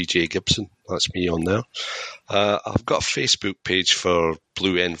 CJ Gibson, that's me on there. I've got a Facebook page for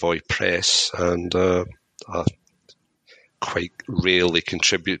Blue Envoy Press, and I quite rarely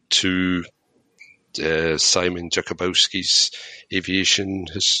contribute to Simon Jakubowski's Aviation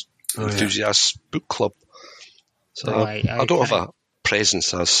Enthusiast Book Club. So I don't have a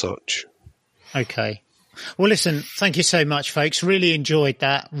presence as such. Okay. Well, listen, thank you so much, folks. Really enjoyed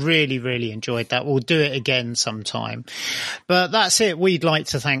that. Really, really enjoyed that. We'll do it again sometime. But that's it. We'd like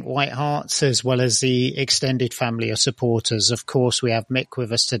to thank White Harts as well as the extended family of supporters. Of course, we have Mick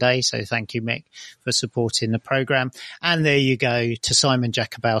with us today. So thank you, Mick, for supporting the programme. And there you go to Simon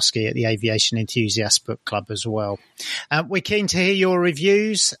Jakubowski at the Aviation Enthusiast Book Club as well. We're keen to hear your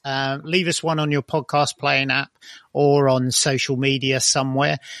reviews. Leave us one on your podcast playing app or on social media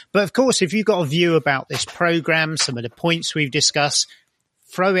somewhere. But of course, if you've got a view about this program, some of the points we've discussed,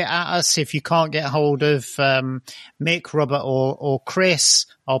 throw it at us. If you can't get hold of Mick, Robert or Chris,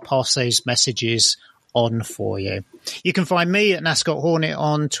 I'll pass those messages on for you. You can find me at Nascot Hornet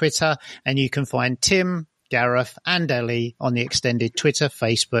on Twitter, and you can find Tim, Gareth and Ellie on the extended Twitter,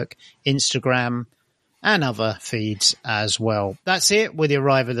 Facebook, Instagram and other feeds as well. That's it with the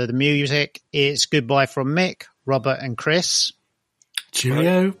arrival of the music. It's goodbye from Mick, Robert and Chris.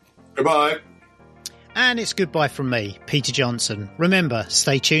 Cheerio. Goodbye. And it's goodbye from me, Peter Johnson. Remember,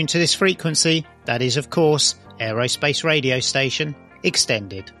 stay tuned to this frequency. That is, of course, Aerospace Radio Station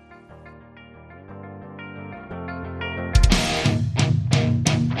Extended.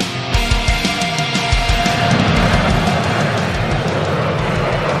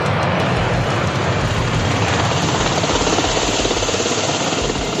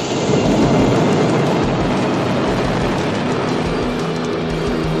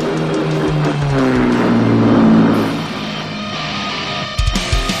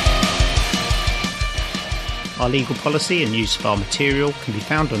 Our legal policy and use of our material can be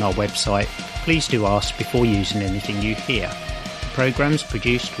found on our website. Please do ask before using anything you hear. The programme is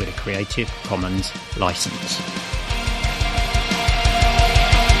produced with a Creative Commons licence.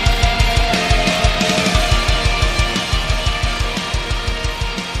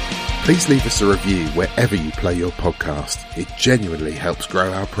 Please leave us a review wherever you play your podcast. It genuinely helps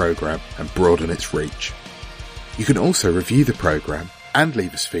grow our programme and broaden its reach. You can also review the programme and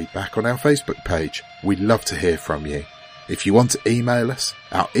leave us feedback on our Facebook page. We'd love to hear from you. If you want to email us,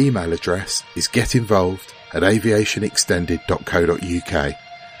 our email address is getinvolved@aviationextended.co.uk.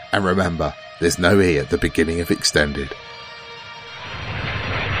 And remember, there's no E at the beginning of Extended.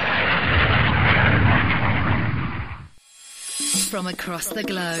 From across the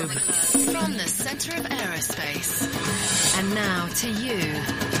globe, from the centre of aerospace, and now to you.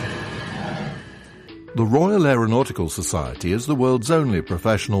 The Royal Aeronautical Society is the world's only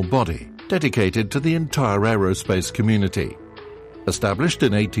professional body dedicated to the entire aerospace community. Established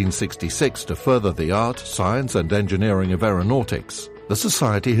in 1866 to further the art, science and engineering of aeronautics, the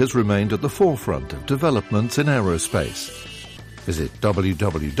Society has remained at the forefront of developments in aerospace. Visit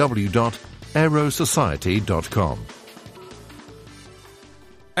www.aerosociety.com.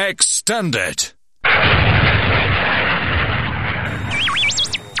 Extended.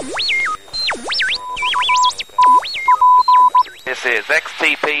 This is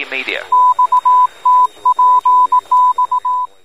XTP Media.